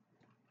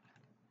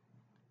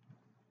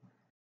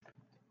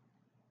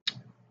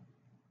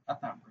 I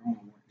thought grandma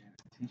worked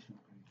at a tissue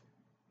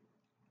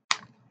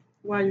place.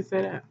 Why you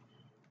say that?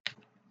 I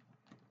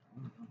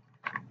don't know.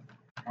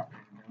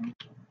 Probably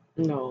done.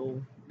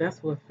 No,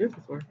 that's what Fifth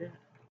is working.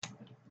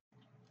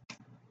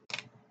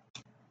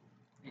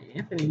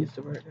 Anthony used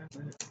to work there.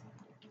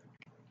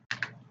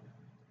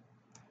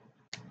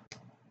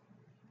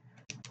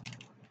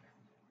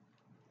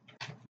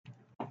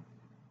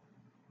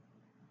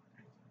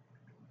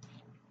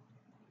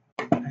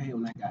 But I hate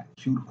when I got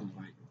cuticles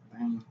like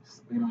things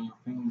spit on your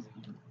fingers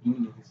and you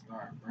immediately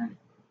start burning.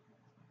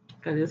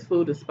 because this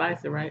food is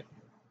spicy, right?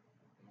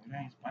 It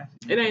ain't spicy.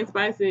 It ain't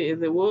spicy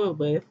as it was,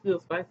 but it's still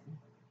spicy.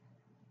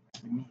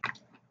 To me.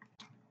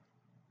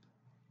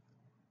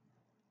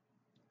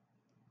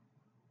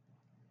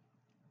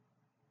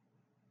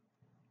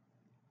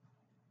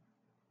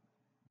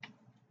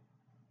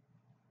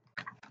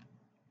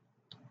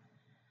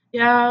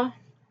 Y'all,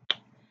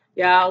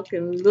 y'all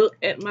can look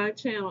at my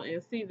channel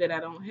and see that I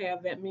don't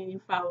have that many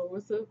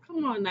followers. So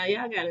come on now,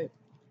 y'all gotta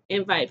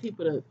invite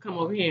people to come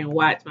over here and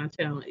watch my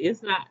channel.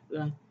 It's not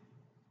the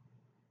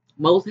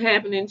most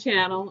happening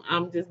channel.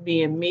 I'm just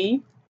being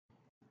me.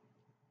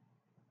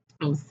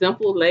 I'm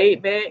simple,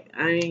 laid back.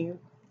 I ain't,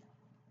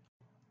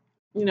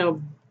 you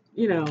know,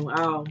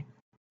 all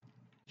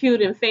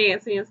cute and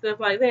fancy and stuff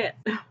like that.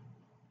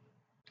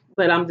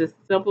 But I'm just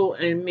simple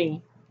and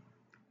me.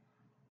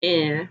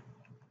 And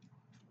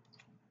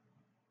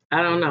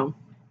I don't know.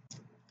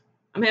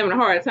 I'm having a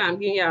hard time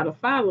getting y'all to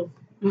follow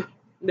that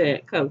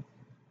because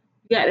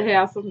you got to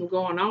have something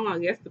going on, I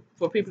guess,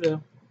 for people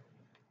to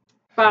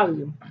follow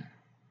you.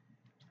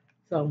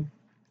 So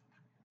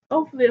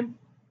hopefully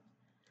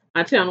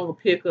my channel will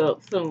pick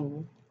up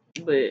soon.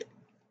 But look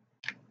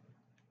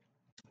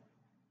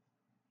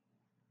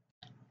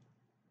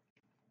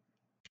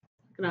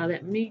at all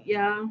that meat,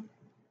 y'all.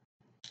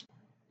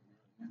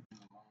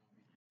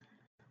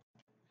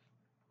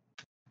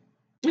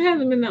 It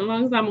hasn't been that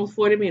long. It's almost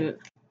 40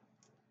 minutes.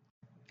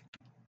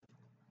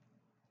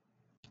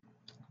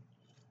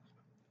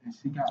 And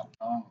she got a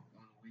dog on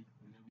the way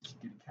whenever she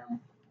get a camera.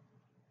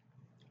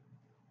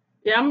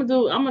 Yeah, I'm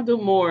gonna do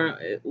more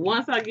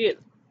once I get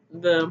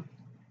the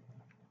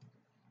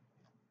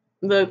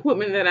the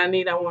equipment that I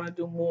need. I want to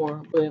do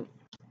more, but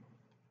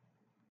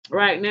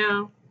right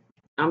now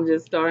I'm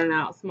just starting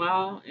out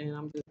small and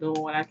I'm just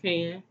doing what I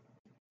can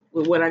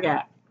with what I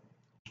got.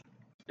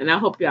 And I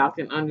hope y'all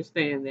can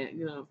understand that.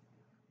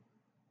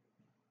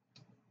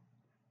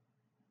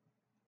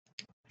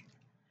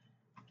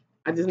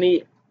 I just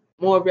need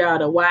more of y'all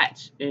to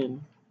watch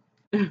and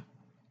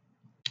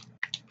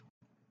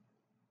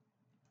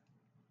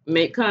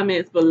make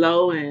comments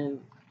below and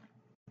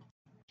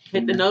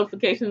hit the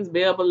notifications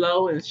bell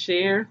below and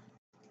share.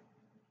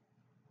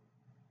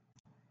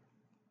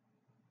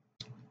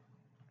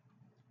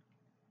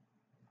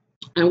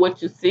 And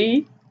what you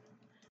see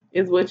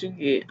is what you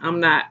get.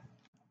 I'm not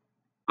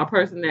a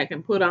person that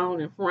can put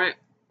on in front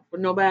for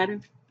nobody.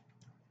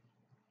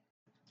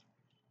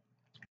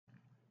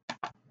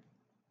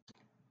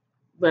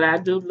 But I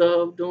do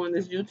love doing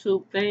this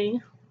YouTube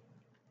thing.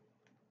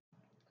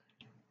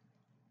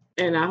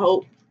 And I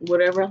hope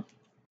whatever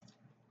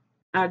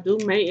I do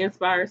may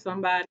inspire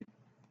somebody.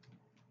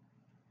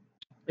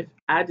 If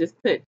I just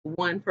touch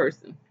one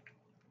person,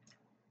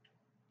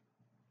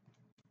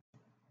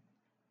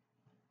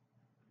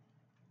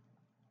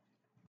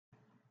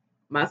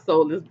 my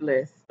soul is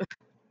blessed.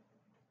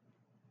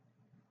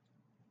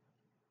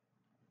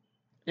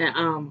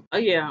 And oh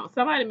yeah,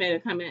 somebody made a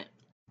comment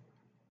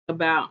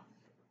about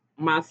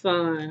my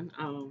son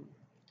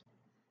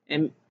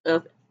and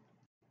us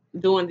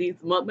doing these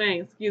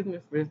mukbangs. Excuse me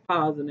for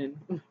pausing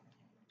and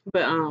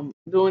but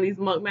doing these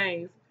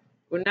mukbangs.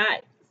 We're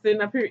not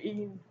sitting up here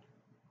eating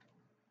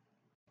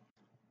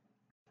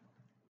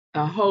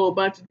a whole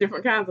bunch of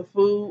different kinds of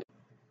food,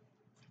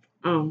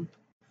 um,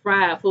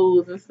 fried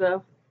foods and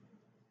stuff.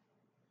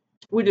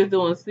 We're just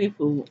doing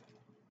seafood.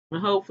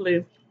 And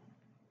hopefully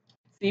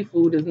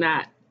seafood is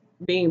not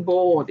being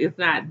boiled, it's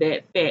not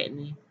that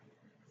fattening.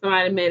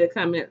 Somebody made a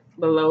comment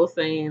below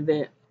saying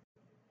that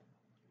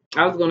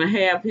I was gonna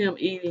have him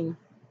eating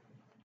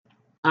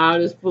all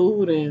this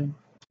food and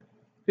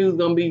he was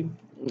gonna be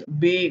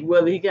big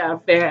whether he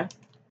got a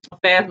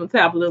fast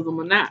metabolism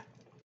or not.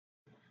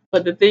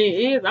 But the thing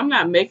is, I'm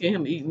not making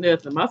him eat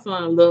nothing. My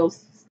son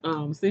loves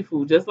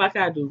seafood just like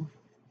I do.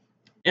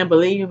 And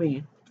believe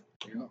me,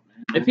 Yep.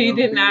 if he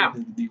did not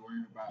Be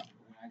worried about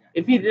when I got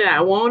if he did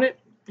not want it,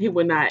 he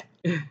would not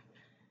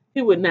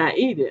he would not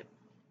eat it.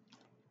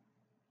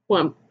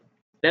 Well,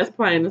 that's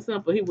plain and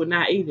simple. He would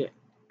not eat it.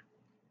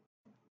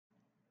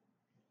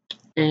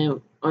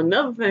 And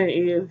another thing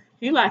is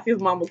he like his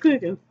mama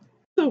cooking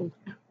too,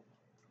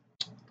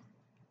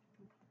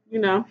 you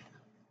know.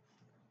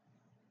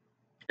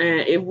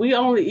 And if we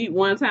only eat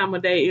one time a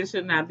day, it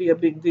should not be a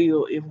big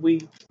deal if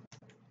we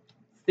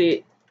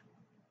sit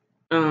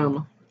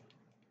um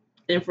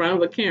in front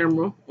of a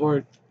camera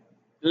or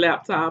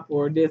laptop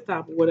or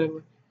desktop or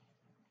whatever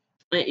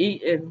and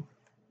eat and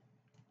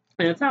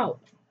talk.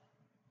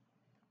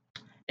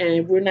 And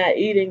if we're not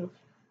eating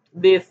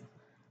this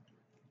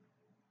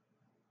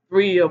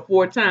 3 or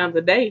 4 times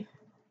a day,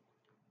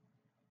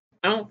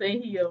 I don't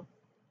think he'll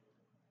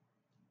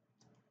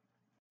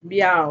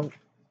be all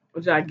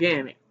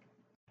gigantic.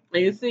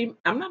 And you see,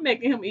 I'm not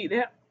making him eat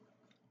that.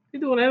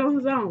 He's doing that on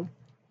his own.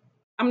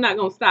 I'm not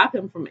gonna stop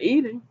him from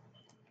eating.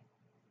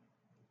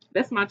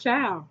 That's my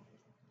child.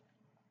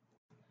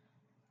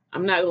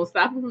 I'm not gonna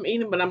stop him from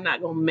eating, but I'm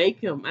not gonna make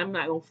him. I'm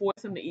not gonna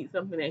force him to eat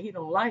something that he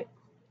don't like.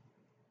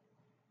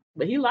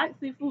 But he likes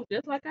seafood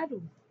just like I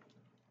do.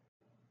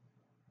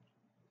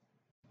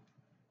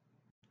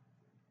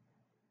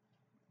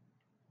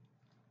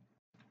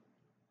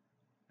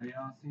 Have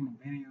y'all seen the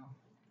video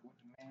with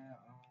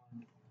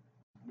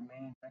the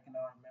man drinking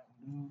all the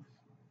Mountain Dews?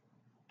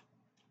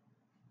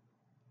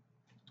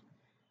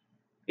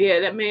 Yeah,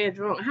 that man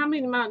drunk. How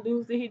many Mountain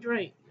Dews did he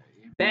drink?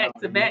 Back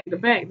to back to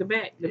back to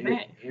back to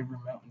back. Every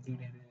Mountain Dew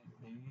that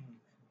they use.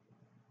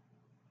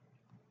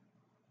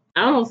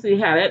 I don't see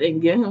how that didn't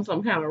give him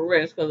some kind of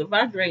rest. Because if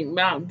I drink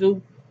Mountain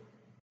Dew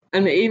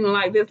and eating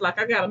like this, like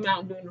I got a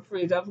Mountain Dew in the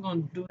fridge, I was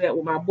gonna do that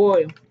with my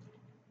boy.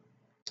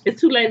 It's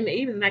too late in the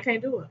evening, and I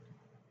can't do it.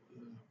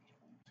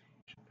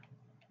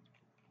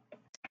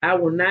 I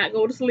will not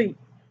go to sleep.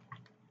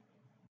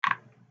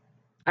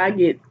 I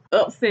get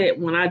upset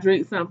when I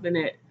drink something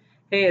that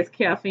has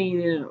caffeine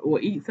in it or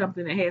eat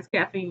something that has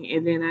caffeine,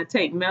 and then I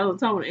take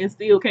melatonin and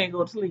still can't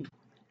go to sleep.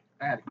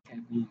 I had a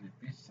caffeine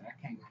deficiency. I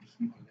can't go to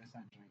sleep unless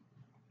I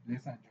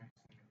drink something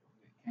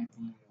with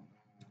caffeine or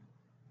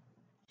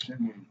sugar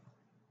in it.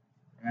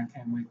 I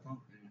can't wake up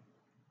and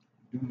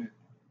do nothing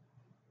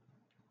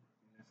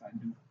unless I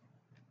do.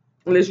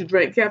 Unless you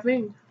drink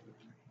caffeine.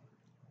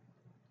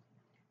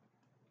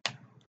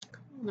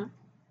 No.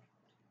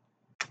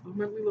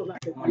 Remember we look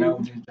like a When I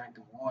was just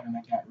drinking water and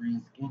I got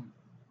real skinny,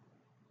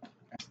 I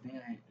still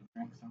had to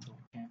drink something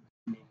with caffeine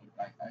in it.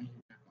 Like I used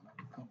to drink like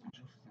a cup of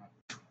juice or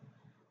something.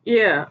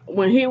 Yeah,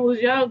 when he was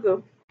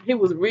younger, he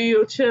was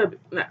real chubby.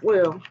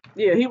 Well,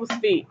 yeah, he was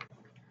fit,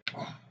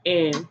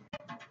 and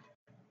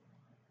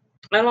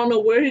I don't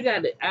know where he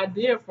got the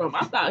idea from.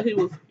 I thought he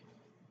was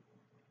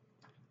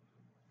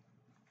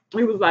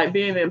like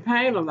being in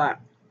pain a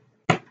lot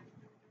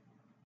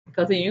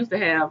because he used to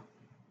have.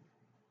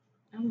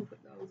 I don't put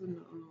those in the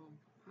I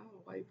don't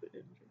know why you put that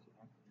in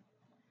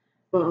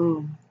the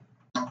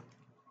but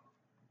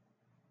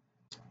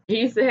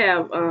he used to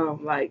have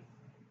like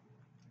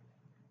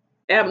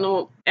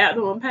abdominal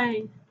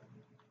pain,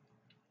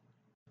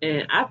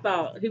 and I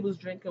thought he was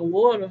drinking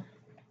water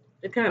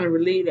to kind of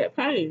relieve that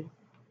pain.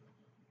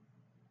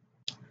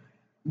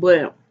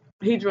 But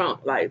he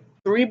drank like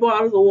 3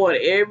 bottles of water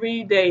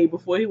every day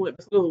before he went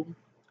to school,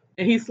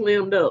 and he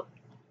slimmed up.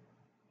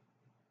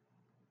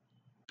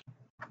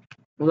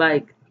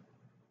 Like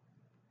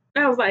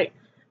I was like,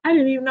 I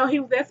didn't even know he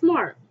was that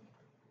smart.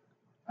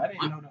 I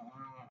didn't know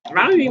that.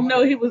 I didn't even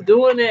know he was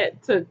doing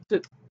that to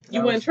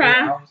you wouldn't try.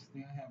 I was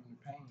still having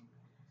pain.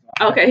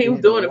 So Okay, he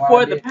was doing it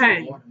for the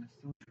pain. Water and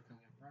soup because at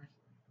first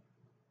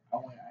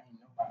I didn't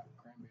know about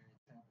cranberry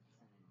tablets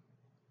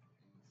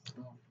and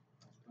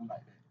stuff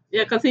like that.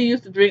 Yeah, because he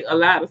used to drink a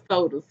lot of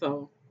soda,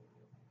 so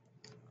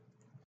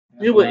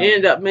That's he would why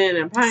end up being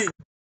in pain.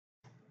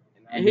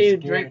 I And was he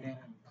would scared drink. that it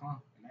would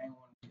come. And I didn't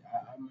want to.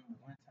 I remember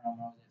one time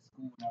I was at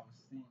school and I was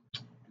sitting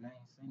and I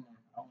ain't seen nothing.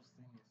 I was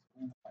sitting in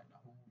school like the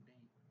whole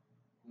day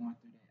going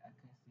through that. I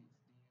couldn't sit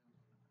still.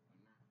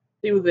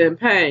 He was in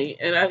pain,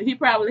 and he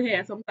probably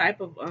had some type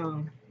of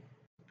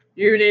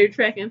urinary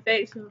tract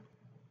infection.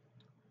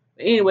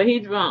 Anyway, he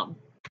drunk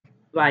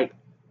like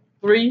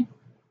three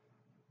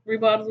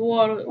bottles of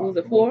water. Was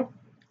it four?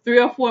 3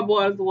 or 4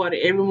 bottles of water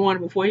every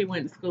morning before he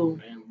went to school.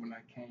 And when I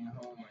came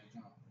home, I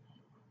jumped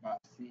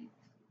about 6.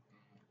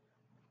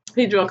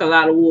 He drank a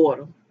lot of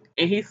water,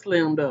 and he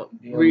slimmed up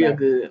real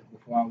good.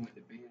 Before I went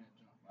to bed, I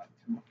jumped about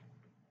 2.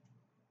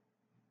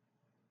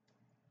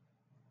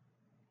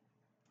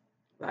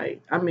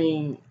 Like, I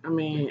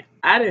mean,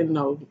 I didn't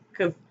know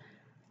because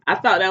I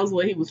thought that was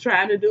what he was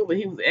trying to do, but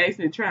he was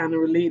actually trying to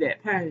relieve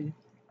that pain.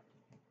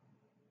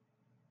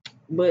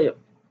 But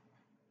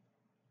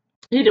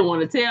he didn't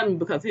want to tell me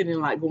because he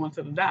didn't like going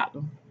to the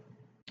doctor.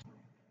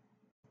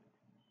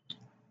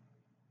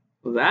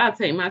 Because I'll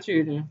take my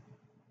children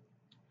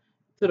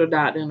to the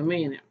doctor in a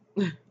minute.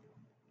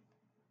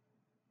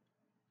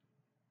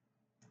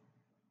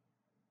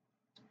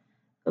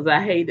 Because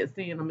I hated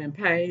seeing them in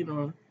pain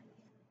or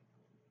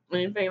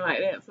anything like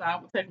that. So I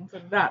would take them to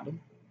the doctor.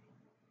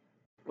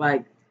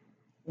 Like,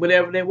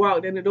 whenever they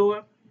walked in the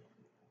door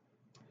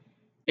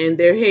and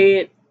their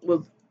head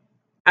was,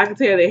 I could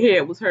tell their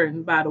head was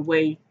hurting by the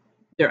way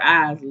their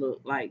eyes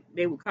looked. Like,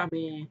 they would come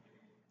in,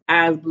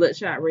 eyes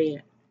bloodshot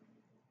red.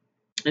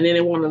 And then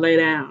they want to lay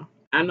down.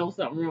 I know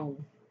something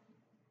wrong.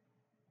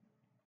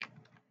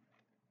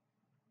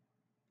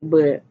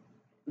 But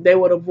they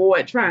would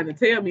avoid trying to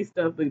tell me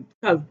stuff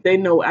because they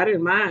know I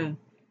didn't mind.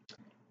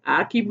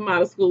 I keep them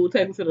out of school,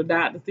 take them to the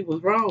doctor, see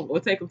what's wrong, or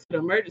take them to the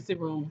emergency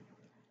room,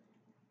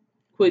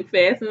 quick,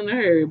 fast, and in a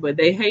hurry. But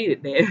they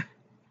hated that.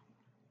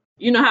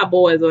 You know how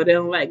boys are; they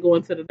don't like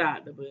going to the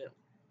doctor. But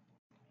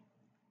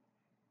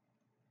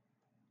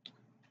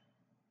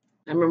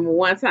I remember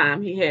one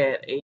time he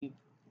had a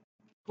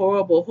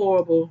horrible,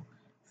 horrible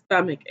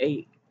stomach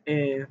ache,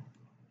 and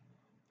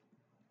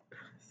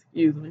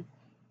excuse me,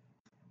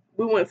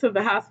 we went to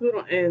the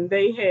hospital, and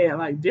they had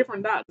like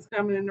different doctors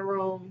coming in the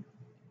room,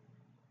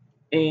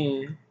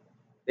 and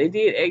they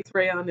did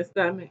X-ray on his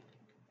stomach.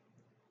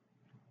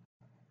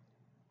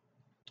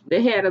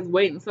 They had us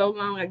waiting so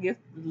long. I guess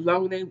the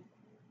longer they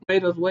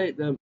made us wait,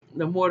 the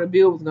more the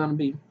bill was gonna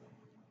be.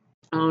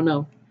 I don't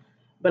know,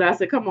 but I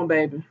said, "Come on,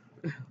 baby,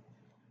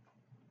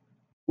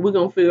 we're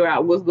gonna figure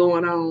out what's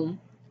going on,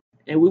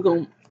 and we're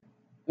gonna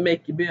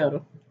make you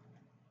better."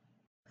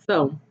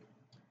 So,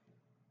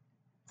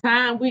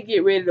 time we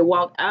get ready to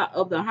walk out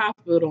of the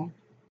hospital,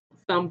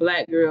 some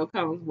black girl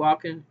comes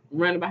walking,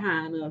 running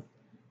behind us.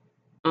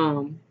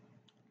 Um,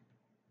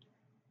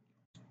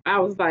 I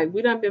was like,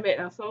 "We done been back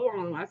there so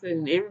long." I said,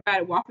 and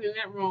everybody walking in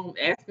that room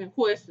asking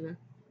questions.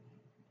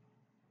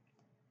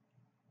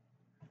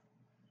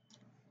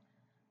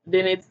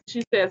 Then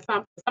she said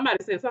something. Somebody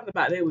said something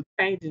about they was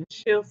changing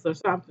shifts or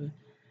something.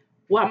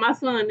 While my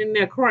son in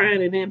there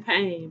crying and in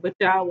pain, but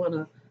y'all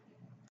wanna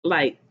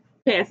like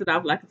pass it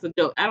off like it's a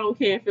joke. I don't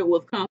care if it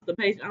was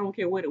constipation. I don't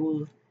care what it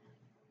was.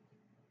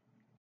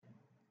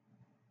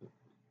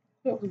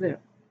 What was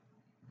that?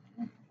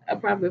 I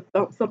probably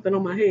thumped something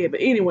on my head. But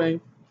anyway,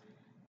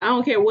 I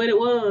don't care what it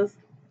was.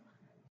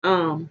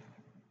 Um,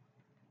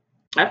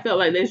 I felt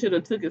like they should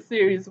have took it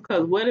serious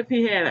because what if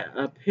he had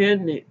an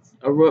appendix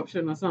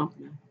eruption or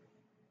something?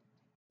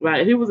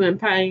 Like he was in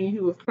pain, he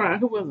was crying,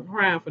 he wasn't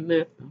crying for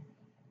nothing.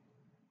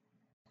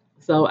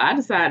 So I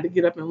decided to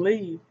get up and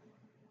leave.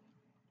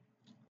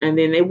 And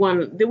then they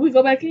wanted, did we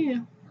go back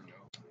in?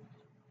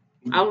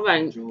 I was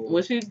like,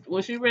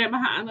 when she ran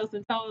behind us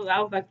and told us,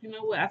 I was like, you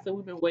know what? I said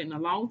we've been waiting a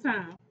long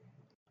time.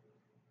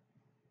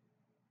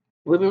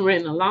 We've been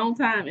waiting a long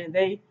time, and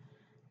they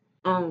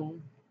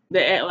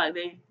act like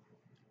they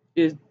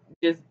is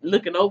just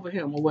looking over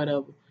him or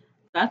whatever.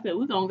 So I said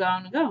we're gonna go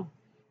on and go.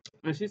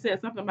 And she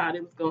said something about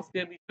it was gonna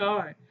still be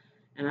charged,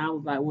 and I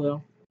was like,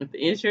 well, if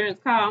the insurance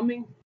called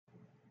me,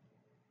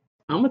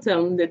 I'm gonna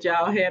tell them that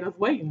y'all had us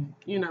waiting,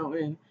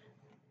 and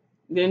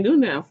didn't do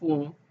nothing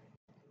for them.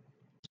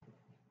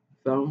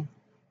 So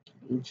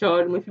you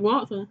charge them if you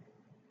want to.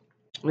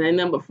 It ain't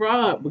nothing but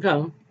fraud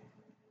because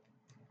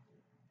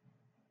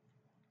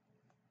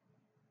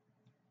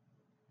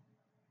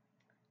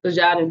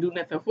y'all didn't do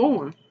nothing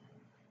for him.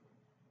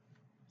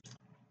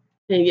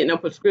 He didn't get no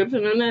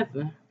prescription or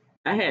nothing.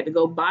 I had to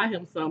go buy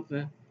him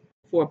something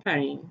for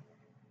pain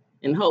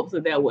in hopes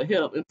that would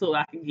help until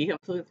I could get him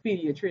to his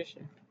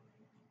pediatrician.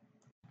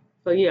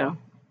 So yeah.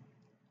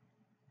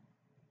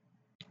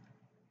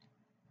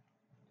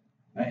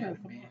 I had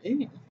the best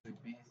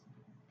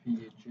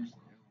pediatrician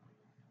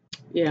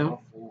Yeah.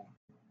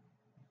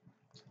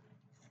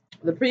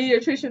 The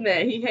pediatrician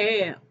that he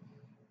had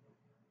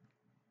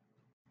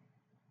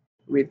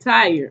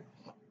retired,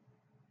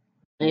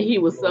 and he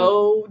was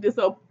so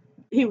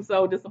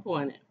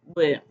disappointed.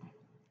 But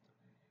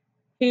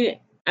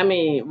I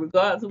mean,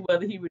 regardless of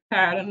whether he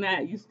retired or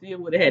not, you still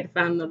would have had to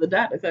find another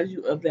doctor because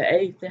you of the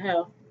age to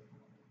have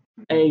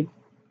a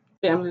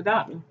family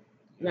doctor,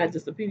 not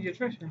just a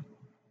pediatrician.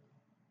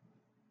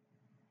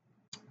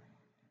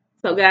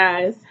 So,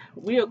 guys,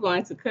 we are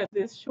going to cut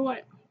this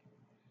short.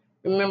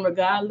 Remember,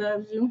 God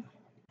loves you,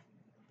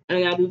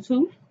 and I do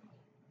too.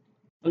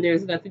 And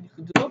there's nothing you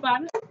can do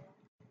about it.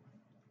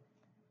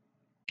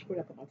 Put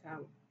up on my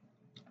towel.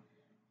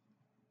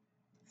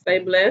 Stay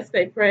blessed,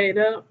 stay prayed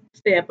up,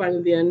 stay up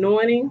under the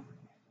anointing.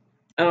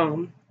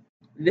 Um,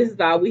 this is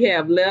all we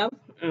have left.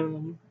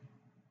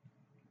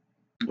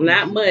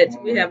 Not much.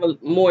 We have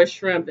more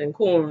shrimp and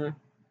corn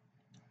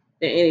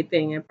than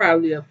anything, and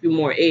probably a few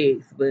more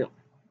eggs. But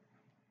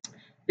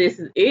this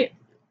is it.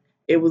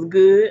 It was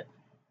good,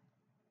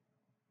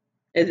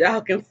 as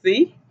y'all can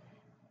see.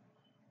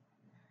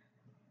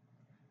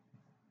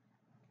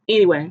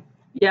 Anyway,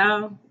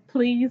 y'all,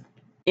 please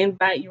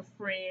invite your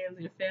friends,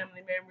 your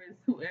family members,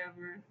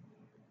 whoever,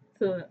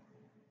 to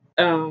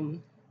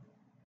um,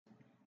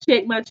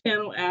 check my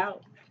channel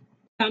out.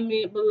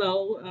 Comment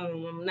below.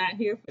 I'm not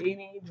here for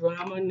any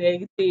drama,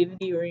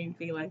 negativity, or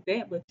anything like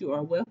that, but you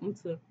are welcome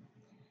to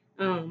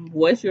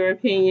voice your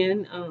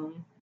opinion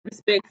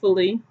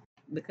respectfully,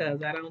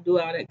 because I don't do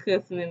all that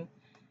cussing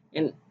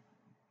and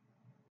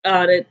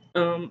all that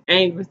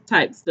anger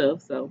type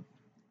stuff. So,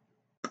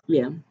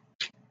 yeah,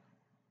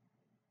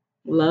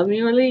 love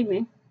me or leave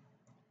me.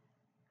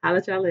 I'll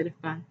let y'all later.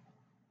 Bye.